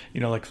Smith.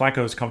 Like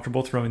Flacco is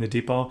comfortable throwing the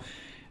deep ball.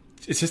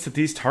 It's just that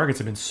these targets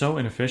have been so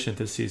inefficient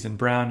this season.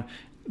 Brown,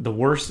 the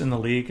worst in the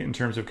league in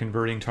terms of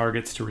converting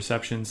targets to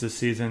receptions this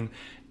season.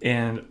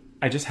 And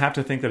I just have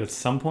to think that at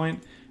some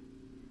point,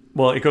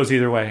 well, it goes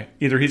either way.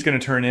 Either he's going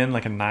to turn in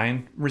like a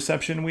 9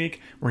 reception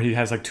week where he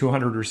has like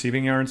 200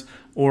 receiving yards,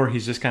 or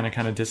he's just kind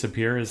of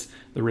disappear as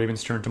the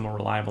Ravens turn to more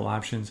reliable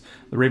options.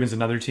 The Ravens,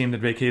 another team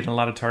that vacated a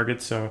lot of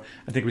targets, so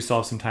I think we still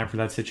have some time for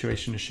that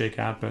situation to shake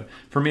out. But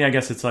for me, I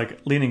guess it's like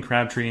leaning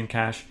Crabtree in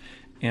cash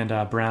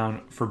and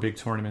Brown for big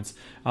tournaments.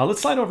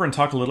 Let's slide over and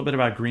talk a little bit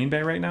about Green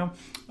Bay right now.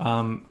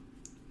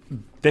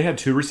 They had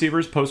 2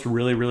 receivers post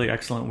really, really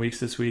excellent weeks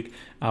this week.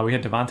 We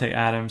had Devontae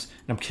Adams,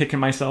 and I'm kicking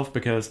myself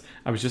because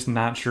I was just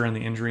not sure on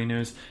the injury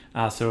news.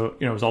 So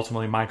it was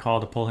ultimately my call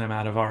to pull him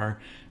out of I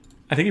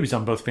think he was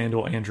on both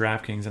FanDuel and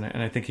DraftKings, and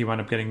I think he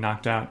wound up getting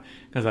knocked out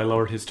because I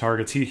lowered his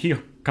targets. He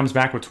comes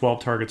back with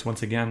 12 targets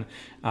once again,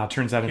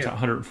 turns that into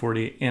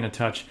 140 and a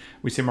touch.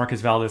 We see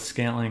Marcus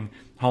Valdes-Scantling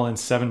haul in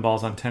 7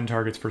 balls on 10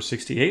 targets for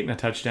 68 and a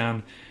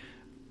touchdown.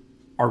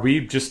 Are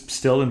we just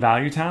still in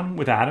value town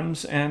with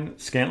Adams and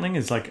Scantling?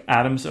 Is like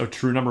Adams a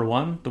true number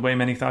 1 the way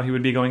many thought he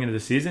would be going into the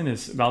season?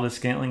 Is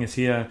Valdes-Scantling, is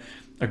he a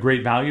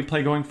great value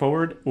play going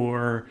forward,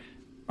 or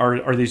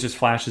are these just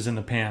flashes in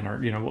the pan? Or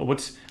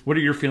what are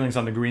your feelings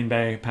on the Green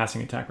Bay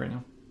passing attack right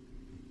now?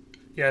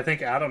 Yeah, I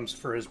think Adams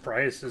for his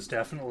price is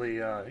definitely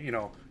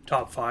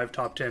top 5,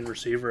 top 10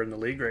 receiver in the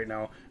league right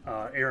now.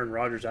 Aaron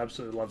Rodgers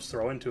absolutely loves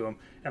throwing to him,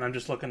 and I'm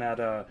just looking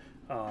at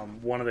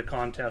one of the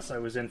contests I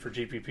was in for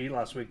GPP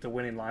last week. The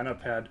winning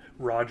lineup had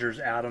Rodgers,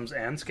 Adams,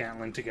 and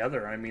Scantling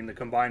together. I mean, the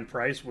combined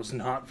price was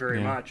not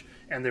very much,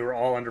 and they were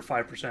all under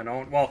 5%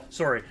 owned. Well,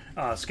 sorry,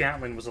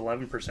 Scantling was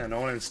 11%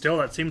 owned, and still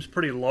that seems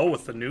pretty low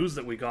with the news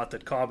that we got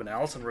that Cobb and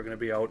Allison were going to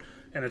be out,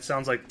 and it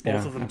sounds like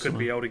both of them could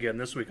be out again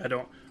this week.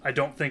 I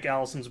don't think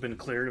Allison's been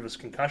cleared of his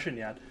concussion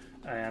yet,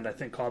 and I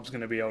think Cobb's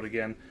going to be out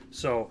again.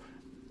 So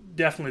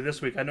definitely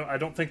this week. I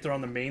don't think they're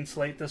on the main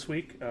slate this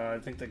week. I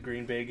think the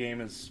Green Bay game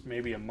is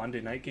maybe a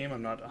Monday night game.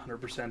 I'm not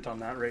 100% on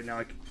that right now.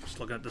 I'm just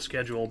looking at the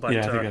schedule. But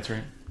yeah, I think that's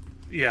right.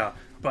 Yeah,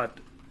 but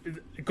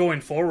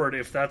going forward,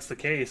 if that's the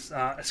case,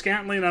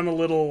 Scantling I'm a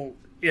little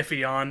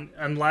iffy on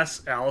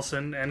unless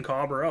Allison and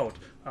Cobb are out.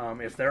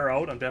 If they're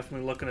out, I'm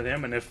definitely looking at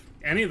him. And if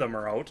any of them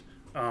are out,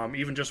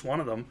 even just one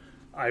of them,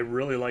 I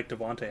really like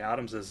Devontae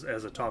Adams as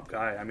a top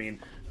guy. I mean,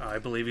 I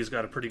believe he's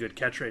got a pretty good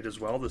catch rate as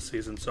well this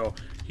season, so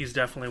he's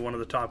definitely one of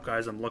the top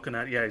guys I'm looking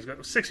at. Yeah, he's got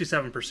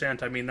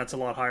 67%. I mean, that's a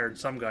lot higher than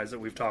some guys that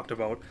we've talked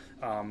about.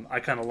 I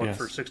kind of look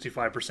for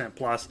 65%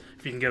 plus.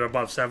 If you can get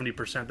above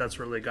 70%, that's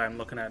really a guy I'm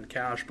looking at in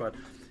cash, but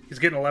he's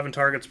getting 11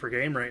 targets per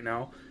game right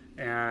now,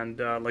 and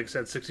like I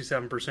said,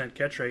 67%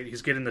 catch rate.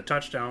 He's getting the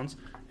touchdowns,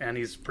 and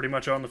he's pretty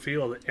much on the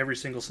field every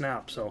single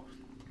snap, so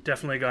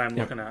definitely a guy I'm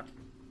looking at.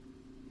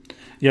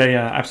 Yeah,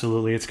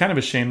 absolutely. It's kind of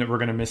a shame that we're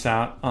going to miss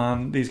out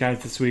on these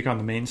guys this week on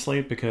the main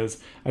slate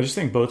because I just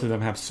think both of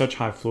them have such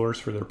high floors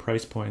for their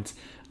price points.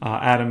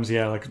 Adams,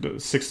 like the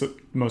 6th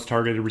most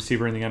targeted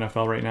receiver in the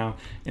NFL right now,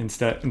 in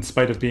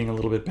spite of being a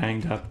little bit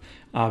banged up.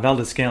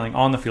 Valdes-Scantling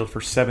on the field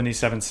for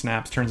 77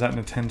 snaps, turns out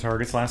into 10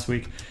 targets last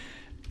week.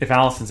 If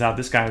Allison's out,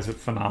 this guy is a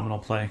phenomenal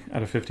play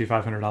at a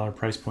 $5,500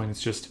 price point.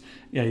 It's just,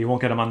 you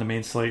won't get him on the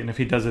main slate. And if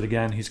he does it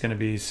again, he's going to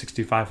be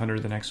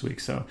 $6,500 the next week.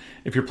 So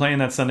if you're playing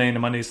that Sunday into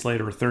Monday slate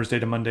or Thursday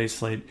to Monday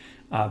slate,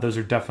 those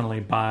are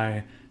definitely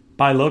buy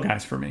low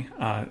guys for me,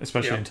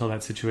 especially until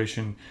that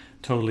situation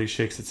totally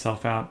shakes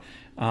itself out.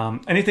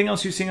 Anything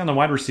else you've seen on the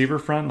wide receiver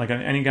front? Like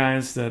any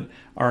guys that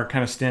are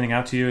kind of standing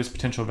out to you as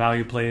potential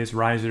value plays,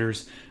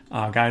 risers,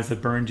 guys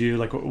that burned you?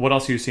 Like what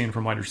else are you seeing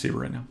from wide receiver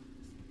right now?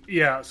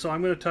 Yeah, so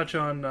I'm going to touch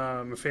on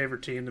my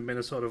favorite team, the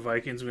Minnesota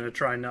Vikings. I'm going to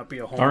try and not be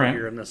a homer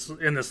here in this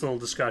little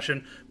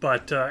discussion.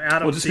 But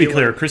Adam, well, just to be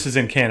clear, Chris is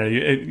in Canada.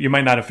 You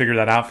might not have figured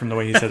that out from the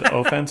way he says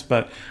offense,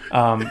 but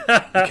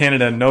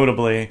Canada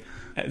notably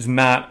is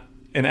not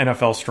an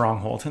NFL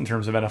stronghold in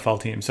terms of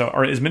NFL teams. So,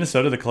 is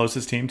Minnesota the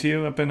closest team to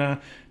you up in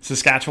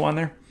Saskatchewan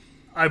there?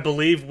 I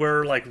believe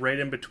we're like right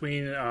in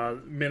between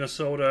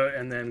Minnesota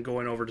and then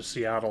going over to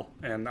Seattle.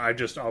 And I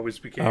just always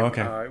became...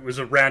 it was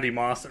a Randy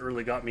Moss that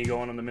really got me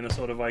going on the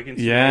Minnesota Vikings.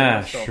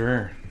 Yeah,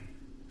 sure.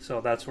 So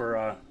that's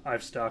where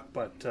I've stuck.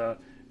 But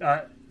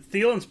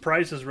Thielen's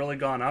price has really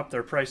gone up.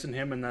 They're pricing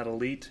him in that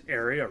elite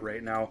area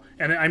right now,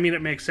 and I mean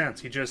it makes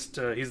sense. He's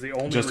the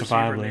only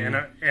receiver in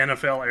the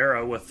NFL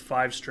era with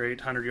 5 straight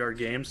 100-yard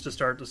games to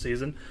start the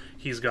season.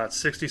 He's got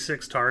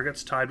 66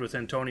 targets, tied with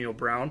Antonio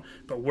Brown.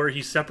 But where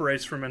he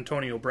separates from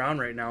Antonio Brown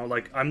right now,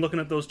 like I'm looking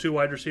at those 2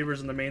 wide receivers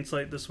in the main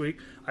slate this week.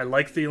 I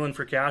like Thielen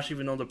for cash,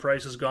 even though the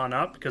price has gone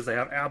up because they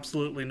have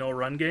absolutely no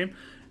run game.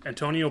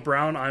 Antonio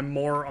Brown, I'm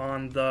more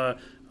on the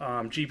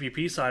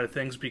GPP side of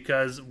things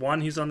because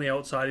one, he's on the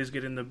outside, he's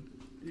getting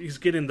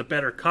the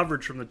better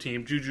coverage from the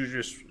team.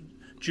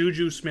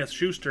 Juju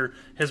Smith-Schuster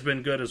has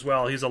been good as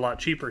well. He's a lot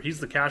cheaper.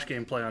 He's the cash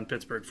game play on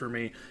Pittsburgh for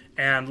me.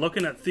 And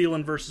looking at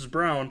Thielen versus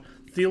Brown,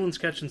 Thielen's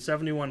catching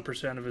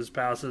 71% of his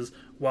passes,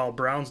 while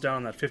Brown's down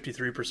in that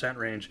 53%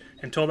 range.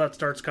 Until that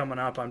starts coming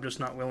up, I'm just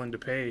not willing to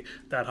pay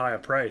that high a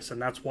price,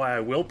 and that's why I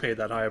will pay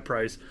that high a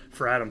price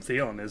for Adam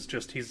Thielen. Is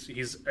just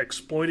he's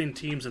exploiting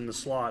teams in the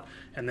slot,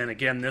 and then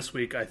again this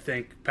week, I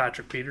think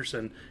Patrick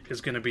Peterson is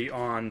going to be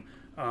on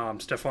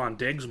Stephon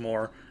Diggs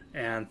more,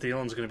 and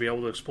Thielen's going to be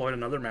able to exploit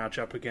another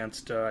matchup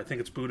against, I think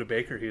it's Budda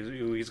Baker,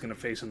 who he's going to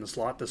face in the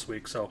slot this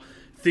week. So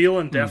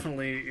Thielen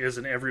definitely is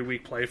an every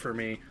week play for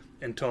me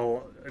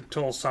until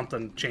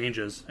something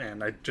changes,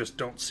 and I just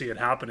don't see it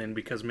happening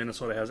because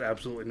Minnesota has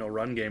absolutely no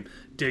run game.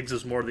 Diggs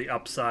is more the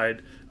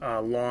upside,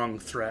 long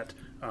threat,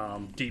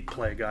 deep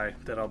play guy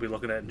that I'll be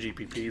looking at in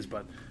GPPs.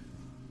 But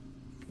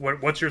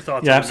what's your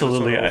thoughts on the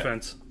Minnesota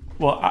offense?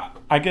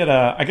 I get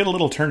a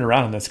little turned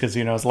around on this because,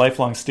 as a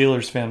lifelong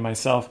Steelers fan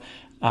myself,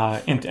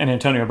 and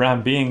Antonio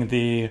Brown being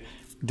the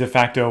de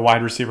facto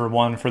wide receiver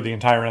 1 for the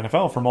entire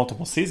NFL for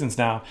multiple seasons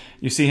now,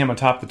 you see him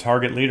atop the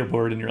target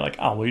leaderboard and you're like,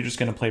 oh, well, you're just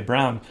going to play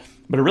Brown.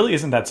 But it really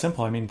isn't that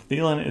simple. I mean,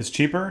 Thielen is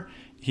cheaper.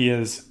 He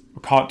has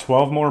caught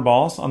 12 more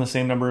balls on the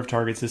same number of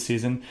targets this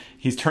season.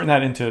 He's turned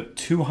that into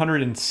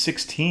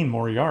 216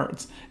 more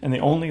yards. And the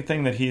only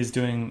thing that he is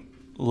doing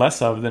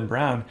less of than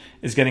Brown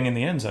is getting in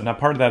the end zone. Now,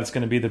 part of that is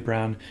going to be that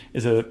Brown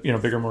is a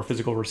bigger, more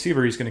physical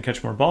receiver. He's going to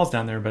catch more balls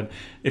down there. But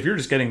if you're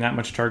just getting that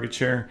much target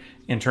share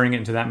and turning it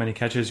into that many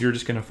catches, you're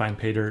just going to find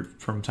pay dirt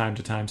from time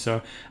to time.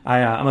 So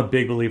I'm a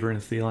big believer in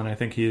Thielen. I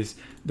think he's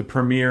the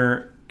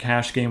premier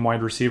cash game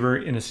wide receiver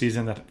in a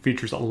season that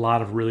features a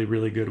lot of really,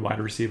 really good wide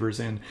receivers.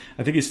 And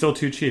I think he's still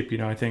too cheap.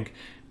 I think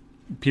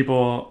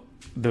people,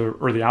 the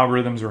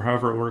algorithms or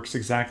however it works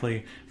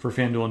exactly for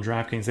FanDuel and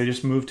DraftKings, they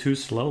just move too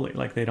slowly.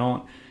 Like they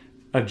don't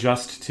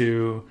adjust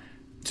to.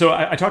 So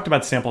I talked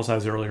about sample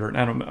size earlier, and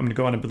I'm going to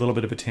go on a little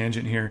bit of a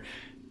tangent here.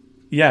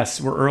 Yes,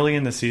 we're early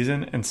in the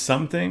season, and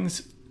some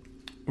things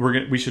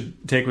we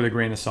should take with a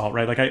grain of salt,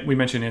 right? Like we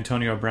mentioned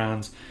Antonio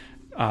Brown's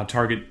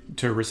target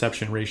to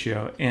reception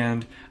ratio,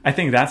 and I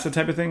think that's the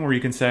type of thing where you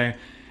can say,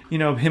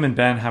 him and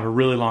Ben have a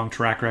really long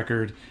track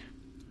record.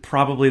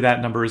 Probably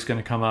that number is going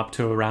to come up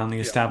to around the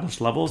established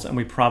levels, and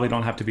we probably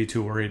don't have to be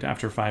too worried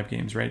after 5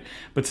 games, right?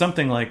 But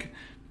something like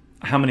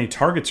how many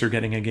targets you're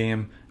getting a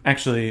game,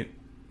 actually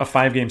a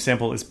 5-game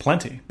sample is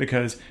plenty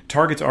because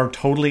targets are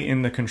totally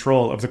in the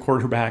control of the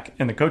quarterback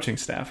and the coaching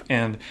staff.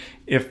 And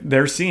if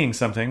they're seeing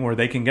something where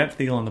they can get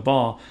Thielen the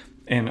ball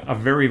in a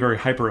very, very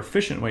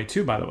hyper-efficient way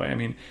too, by the way. I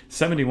mean,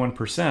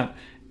 71%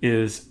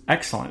 is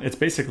excellent. It's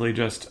basically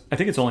just, I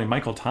think it's only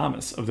Michael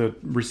Thomas of the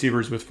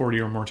receivers with 40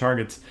 or more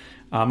targets,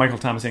 Michael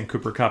Thomas and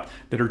Cooper Kupp,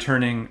 that are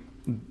turning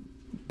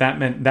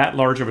that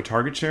large of a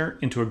target share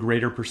into a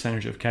greater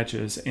percentage of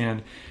catches.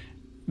 And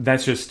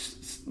that's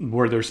just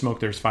where there's smoke,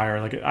 there's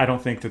fire. Like, I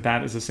don't think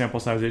that is a sample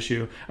size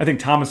issue. I think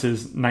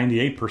Thomas's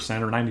 98%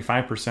 or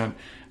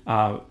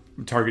 95%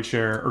 target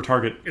share or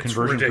target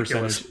conversion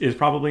percentage is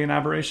probably an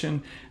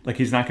aberration. Like,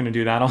 he's not going to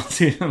do that all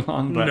season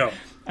long. But no.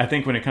 I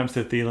think when it comes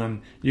to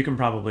Thielen, you can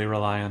probably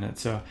rely on it.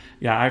 So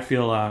yeah, I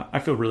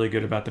feel really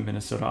good about the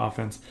Minnesota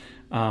offense.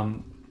 A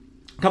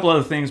couple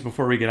other things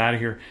before we get out of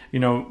here.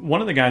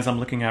 One of the guys I'm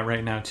looking at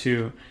right now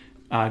too,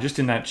 just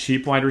in that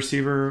cheap wide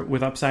receiver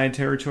with upside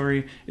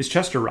territory, is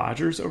Chester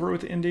Rogers over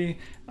with Indy.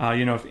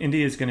 If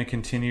Indy is going to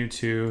continue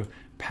to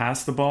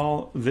pass the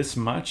ball this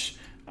much,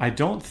 I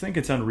don't think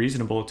it's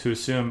unreasonable to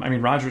assume. I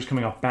mean, Rogers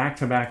coming off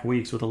back-to-back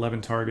weeks with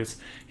 11 targets,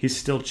 he's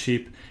still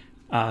cheap.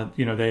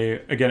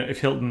 If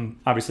Hilton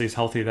obviously is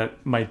healthy,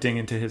 that might ding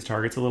into his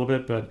targets a little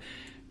bit, but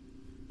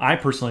I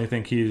personally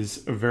think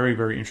he's a very,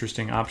 very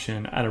interesting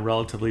option at a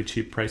relatively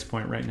cheap price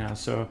point right now.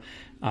 So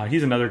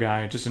he's another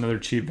guy, just another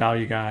cheap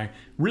value guy.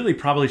 Really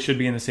probably should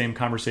be in the same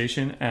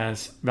conversation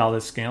as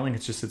Valdez-Scantling.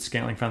 It's just that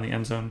Scantling found the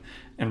end zone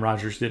and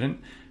Rogers didn't.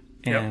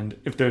 And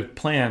if the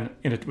plan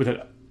with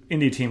an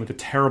Indy team with a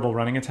terrible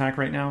running attack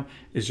right now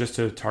is just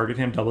to target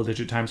him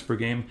double-digit times per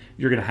game,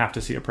 you're going to have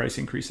to see a price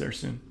increase there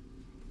soon.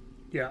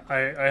 Yeah, I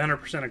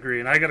 100% agree.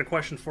 And I got a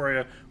question for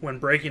you when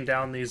breaking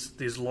down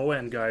these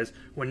low-end guys.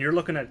 When you're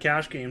looking at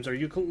cash games, are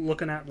you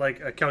looking at like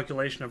a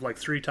calculation of like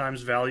 3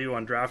 times value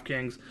on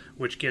DraftKings,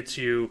 which gets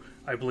you,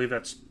 I believe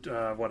that's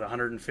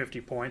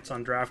 150 points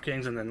on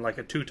DraftKings, and then like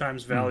a 2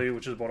 times value,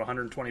 which is about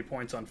 120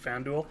 points on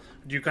FanDuel?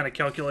 Do you kind of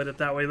calculate it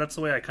that way? That's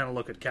the way I kind of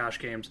look at cash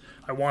games.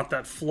 I want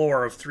that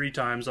floor of 3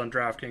 times on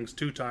DraftKings,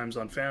 2 times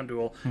on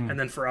FanDuel, and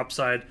then for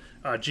upside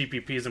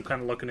GPPs, I'm kind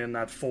of looking in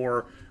that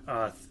 4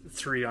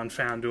 3 on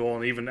FanDuel,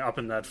 and even up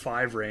in that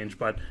 5 range.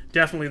 But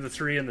definitely the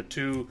 3 and the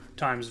 2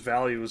 times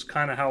value is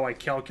kind of how I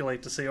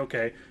calculate to say,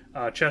 okay,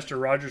 Chester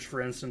Rogers,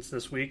 for instance,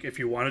 this week, if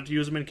you wanted to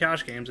use him in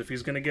cash games, if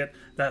he's going to get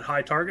that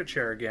high target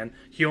share again,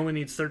 he only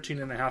needs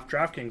 13.5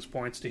 DraftKings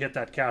points to hit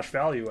that cash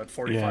value at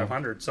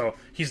 4,500. Yeah. So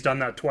he's done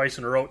that twice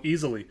in a row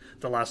easily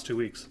the last 2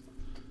 weeks.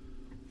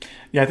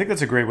 Yeah, I think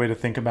that's a great way to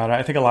think about it.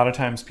 I think a lot of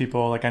times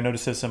people, like I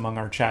notice this among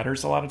our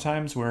chatters a lot of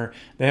times, where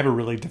they have a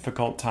really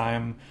difficult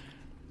time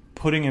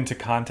putting into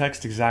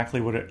context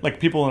exactly what it, like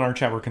people in our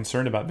chat were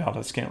concerned about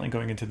Valdes-Scantling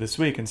going into this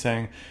week and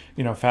saying,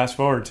 you know, fast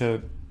forward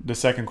to the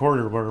second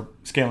quarter where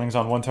Scantling's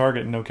on one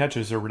target and no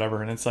catches or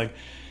whatever. And it's like,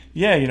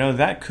 yeah, you know,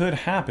 that could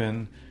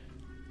happen.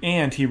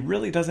 And he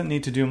really doesn't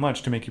need to do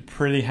much to make you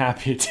pretty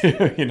happy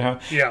too, you know?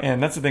 Yeah.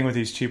 And that's the thing with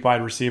these cheap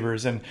wide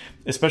receivers. And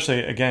especially,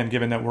 again,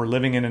 given that we're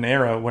living in an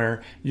era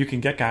where you can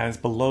get guys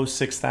below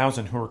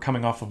 6,000 who are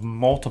coming off of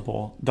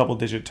multiple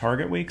double-digit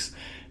target weeks,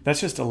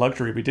 that's just a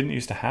luxury we didn't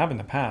used to have in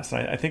the past.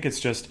 I think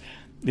it's just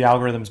the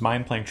algorithm's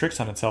mind playing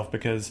tricks on itself,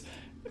 because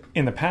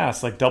in the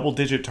past, like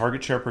double-digit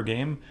target share per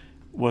game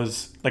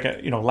was like,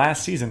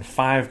 last season,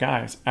 5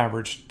 guys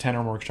averaged 10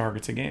 or more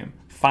targets a game.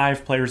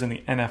 5 players in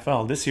the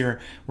NFL. This year,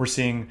 we're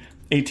seeing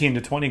 18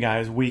 to 20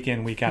 guys week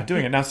in, week out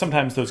doing it. Now,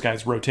 sometimes those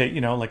guys rotate,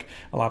 like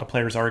a lot of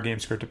players are game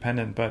script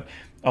dependent, but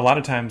a lot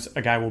of times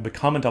a guy will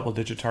become a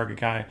double-digit target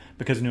guy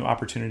because a new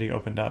opportunity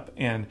opened up.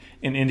 And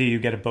in Indy, you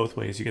get it both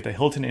ways. You get the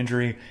Hilton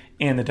injury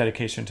and the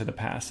dedication to the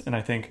pass. And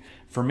I think,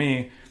 for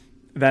me,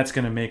 that's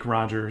going to make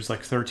Rodgers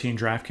like 13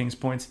 DraftKings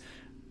points.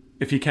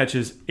 If he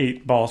catches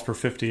 8 balls for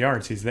 50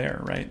 yards, he's there,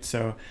 right?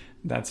 So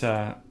that's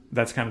kind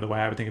of the way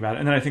I would think about it.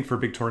 And then I think for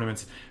big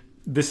tournaments,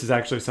 this is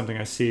actually something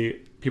I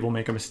see people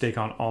make a mistake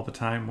on all the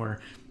time,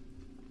 where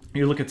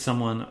you look at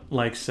someone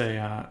like, say,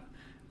 I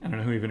don't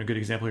know who even a good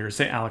example here is,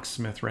 say Alex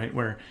Smith, right?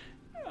 Where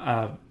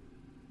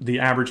the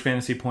average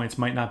fantasy points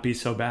might not be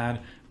so bad,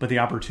 but the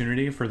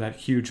opportunity for that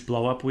huge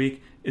blow-up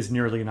week is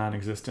nearly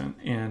non-existent.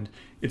 And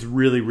it's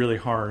really, really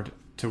hard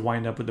to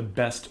wind up with the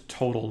best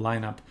total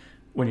lineup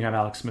when you have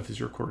Alex Smith as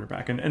your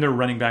quarterback. And there are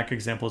running back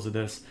examples of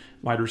this,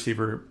 wide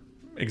receiver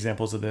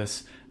examples of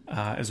this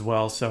as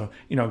well. So,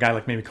 a guy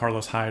like maybe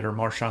Carlos Hyde or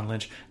Marshawn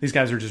Lynch, these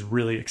guys are just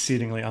really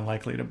exceedingly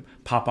unlikely to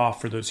pop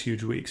off for those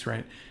huge weeks,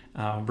 right?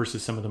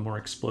 Versus some of the more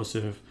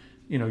explosive,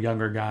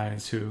 younger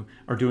guys who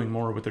are doing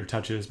more with their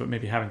touches, but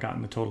maybe haven't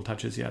gotten the total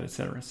touches yet, et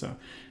cetera. So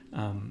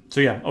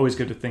yeah, always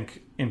good to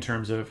think in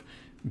terms of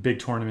big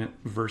tournament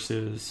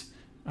versus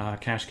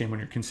cash game when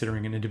you're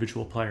considering an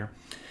individual player.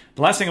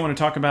 The last thing I want to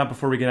talk about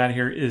before we get out of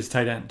here is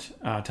tight end.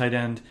 Tight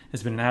end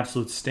has been an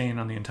absolute stain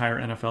on the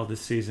entire NFL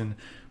this season.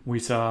 We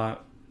saw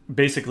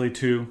basically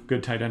 2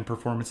 good tight end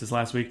performances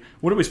last week.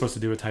 What are we supposed to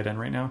do with tight end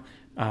right now?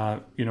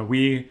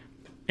 We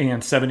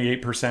and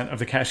 78% of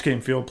the cash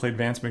game field played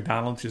Vance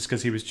McDonald just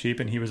because he was cheap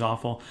and he was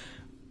awful.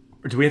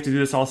 Or do we have to do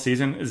this all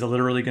season? Is it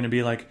literally going to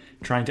be like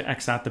trying to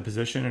X out the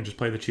position and just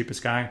play the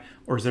cheapest guy?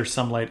 Or is there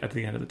some light at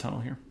the end of the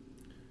tunnel here?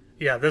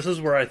 Yeah, this is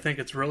where I think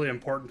it's really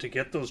important to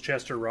get those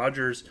Chester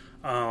Rogers,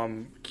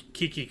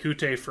 Kiki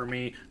Kute for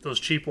me, those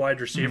cheap wide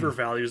receiver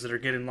values that are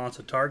getting lots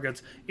of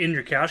targets in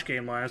your cash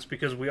game lineups,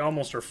 because we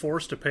almost are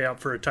forced to pay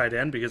up for a tight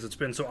end because it's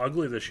been so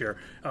ugly this year.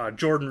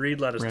 Jordan Reed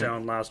let us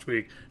down last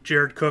week.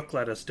 Jared Cook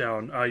let us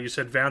down. You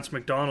said Vance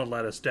McDonald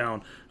let us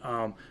down.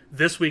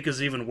 This week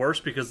is even worse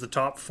because the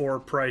top 4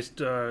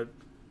 priced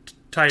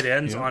tight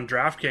ends on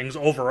DraftKings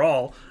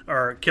overall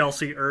are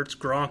Kelsey, Ertz,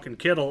 Gronk, and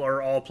Kittle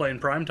are all playing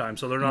primetime,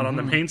 so they're not on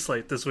the main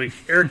slate this week.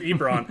 Eric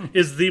Ebron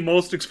is the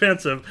most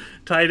expensive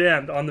tight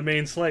end on the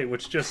main slate,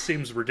 which just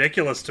seems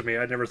ridiculous to me.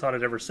 I never thought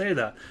I'd ever say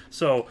that.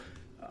 So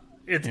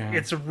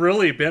it's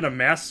really been a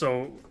mess.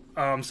 So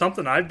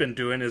something I've been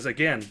doing is,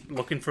 again,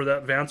 looking for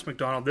that Vance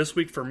McDonald. This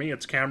week for me,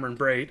 it's Cameron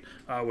Brate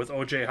with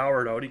O.J.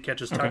 Howard out. He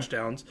catches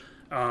touchdowns.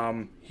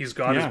 He's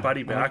got his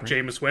buddy back.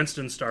 Jameis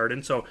Winston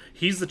starting, so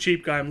he's the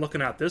cheap guy I'm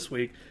looking at this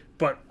week.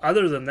 But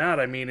other than that,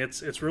 I mean,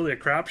 it's really a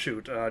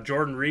crapshoot.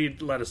 Jordan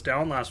Reed let us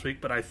down last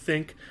week, but I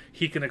think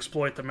he can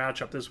exploit the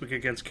matchup this week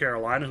against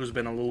Carolina, who's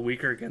been a little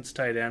weaker against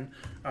tight end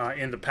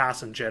in the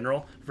pass in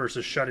general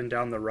versus shutting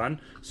down the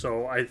run.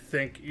 So I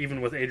think even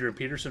with Adrian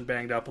Peterson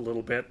banged up a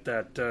little bit,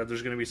 that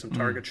there's going to be some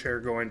target share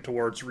going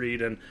towards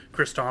Reed and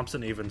Chris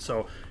Thompson even.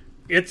 So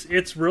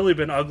it's really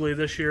been ugly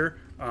this year.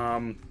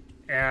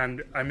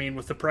 And, I mean,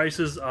 with the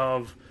prices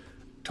of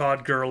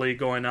Todd Gurley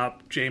going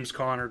up, James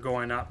Conner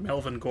going up,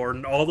 Melvin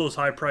Gordon, all those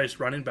high-priced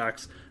running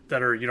backs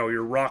that are,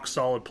 your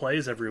rock-solid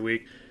plays every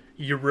week,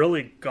 you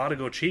really got to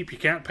go cheap. You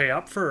can't pay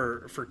up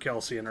for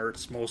Kelsey and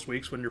Ertz most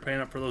weeks when you're paying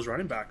up for those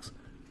running backs.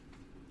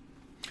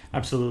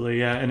 Absolutely,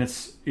 yeah. And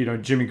it's,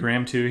 Jimmy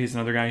Graham, too. He's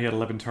another guy. He had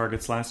 11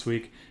 targets last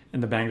week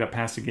in the banged-up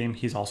passing game.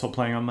 He's also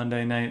playing on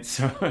Monday night.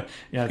 So,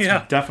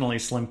 it's definitely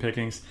slim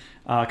pickings.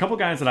 A couple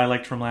guys that I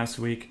liked from last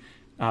week,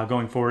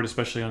 going forward,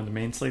 especially on the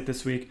main slate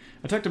this week.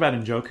 I talked about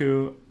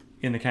Njoku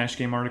in the cash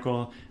game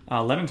article.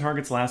 11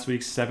 targets last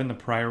week, 7 the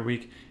prior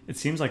week. It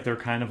seems like they're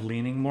kind of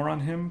leaning more on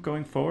him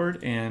going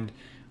forward, and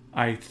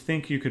I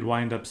think you could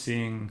wind up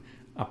seeing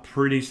a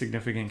pretty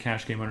significant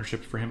cash game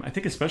ownership for him. I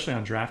think especially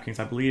on DraftKings,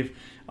 I believe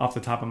off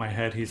the top of my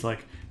head, he's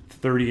like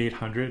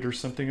 3,800 or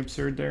something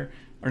absurd there.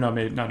 Or no,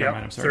 maybe no, never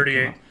mind. I'm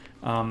sorry.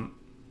 38.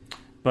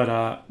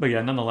 But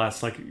yeah,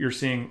 nonetheless, like you're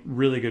seeing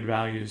really good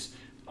values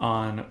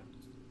on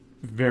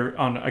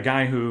a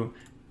guy who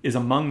is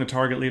among the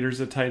target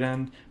leaders at tight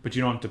end, but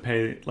you don't have to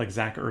pay like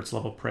Zach Ertz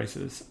level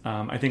prices.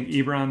 I think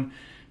Ebron,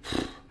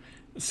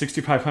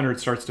 6,500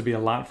 starts to be a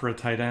lot for a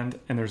tight end,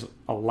 and there's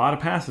a lot of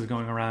passes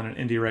going around in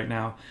Indy right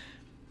now.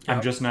 Yep.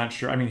 I'm just not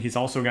sure. I mean, he's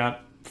also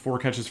got 4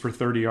 catches for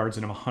 30 yards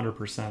and I'm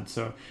 100%.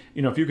 So,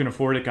 if you can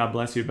afford it, God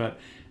bless you. But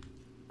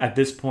at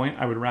this point,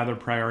 I would rather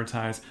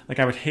prioritize. Like,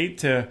 I would hate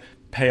to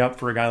pay up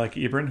for a guy like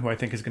Ebron, who I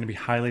think is going to be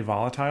highly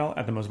volatile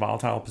at the most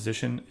volatile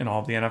position in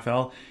all of the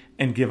NFL,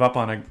 and give up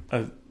on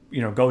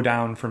go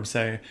down from,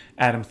 say,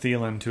 Adam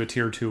Thielen to a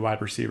tier 2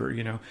 wide receiver.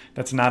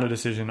 That's not a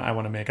decision I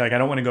want to make. Like, I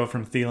don't want to go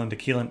from Thielen to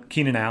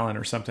Keenan Allen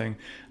or something.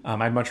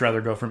 I'd much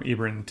rather go from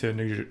Ebron to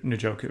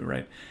Njoku,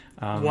 right?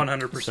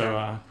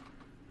 100%.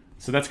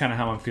 So that's kind of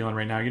how I'm feeling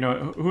right now.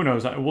 Who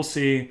knows? We'll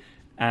see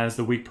as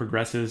the week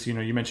progresses.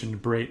 You mentioned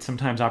Brait.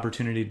 Sometimes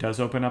opportunity does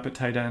open up at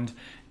tight end,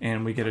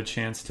 and we get a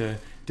chance to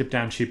dip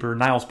down cheaper.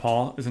 Niles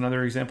Paul is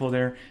another example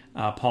there.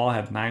 Paul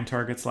had 9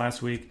 targets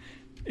last week.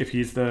 If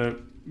he's the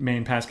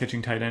main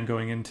pass-catching tight end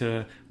going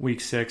into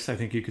week 6, I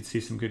think you could see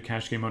some good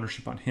cash game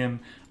ownership on him.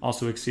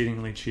 Also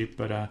exceedingly cheap,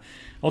 but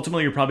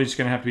ultimately you're probably just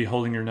going to have to be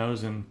holding your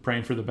nose and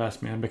praying for the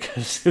best, man,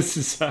 because this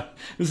is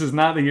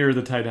not the year of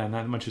the tight end.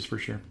 That much is for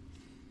sure.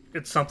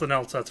 It's something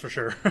else, that's for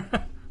sure.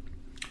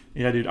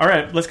 Yeah, dude. All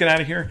right, let's get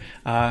out of here.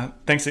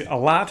 Thanks a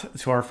lot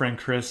to our friend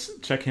Chris.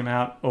 Check him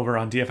out over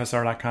on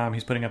DFSR.com.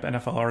 He's putting up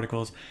NFL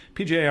articles,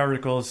 PGA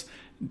articles,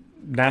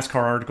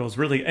 NASCAR articles,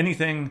 really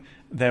anything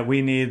that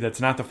we need that's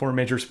not the 4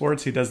 major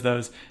sports. He does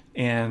those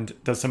and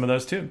does some of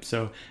those too.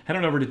 So head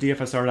on over to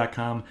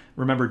DFSR.com.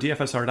 Remember,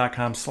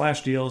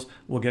 DFSR.com/deals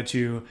will get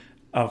you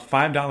a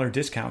 $5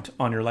 discount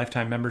on your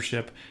lifetime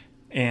membership,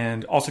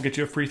 and also get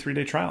you a free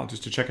 3-day trial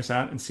just to check us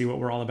out and see what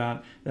we're all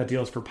about. That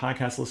deal is for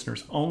podcast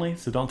listeners only,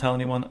 so don't tell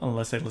anyone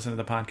unless they listen to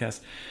the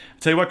podcast. I'll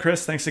tell you what,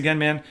 Chris, thanks again,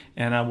 man,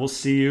 and we'll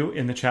see you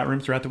in the chat room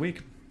throughout the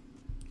week.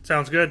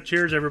 Sounds good.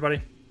 Cheers,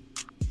 everybody.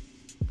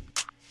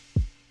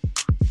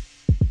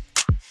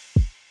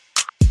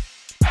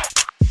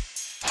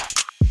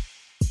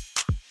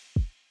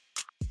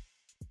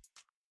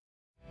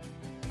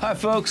 Hi,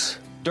 folks.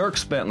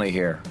 Dierks Bentley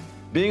here.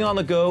 Being on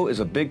the go is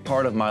a big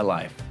part of my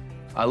life.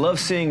 I love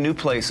seeing new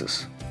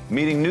places,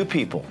 meeting new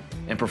people,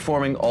 and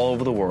performing all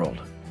over the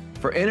world.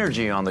 For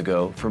energy on the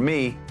go, for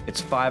me,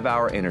 it's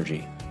 5-Hour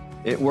Energy.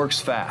 It works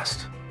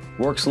fast,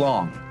 works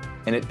long,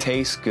 and it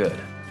tastes good.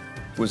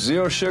 With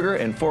 0 sugar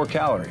and 4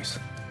 calories.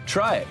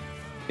 Try it.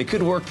 It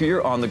could work for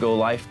your on-the-go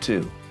life,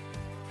 too.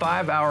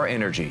 5-Hour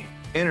Energy.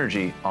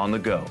 Energy on the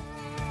go.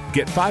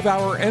 Get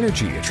 5-Hour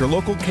Energy at your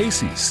local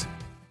Casey's.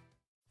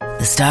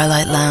 The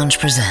Starlight Lounge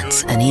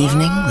presents An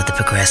Evening with the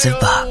Progressive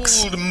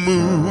Box. Old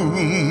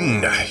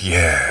moon,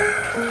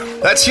 yeah.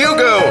 That's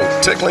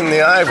Hugo, tickling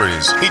the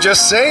ivories. He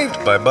just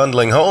saved by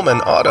bundling home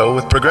and auto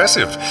with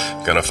Progressive.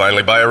 Gonna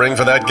finally buy a ring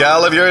for that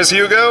gal of yours,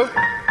 Hugo?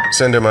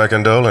 Send her my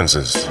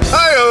condolences.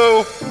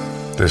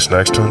 Hi-oh! This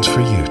next one's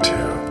for you,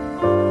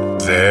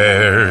 too.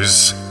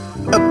 There's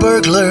a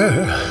burglar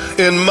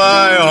in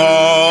my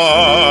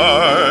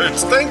heart.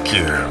 Thank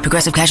you.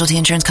 Progressive Casualty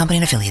Insurance Company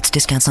and Affiliates.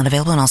 Discounts not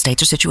available in all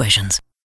states or situations.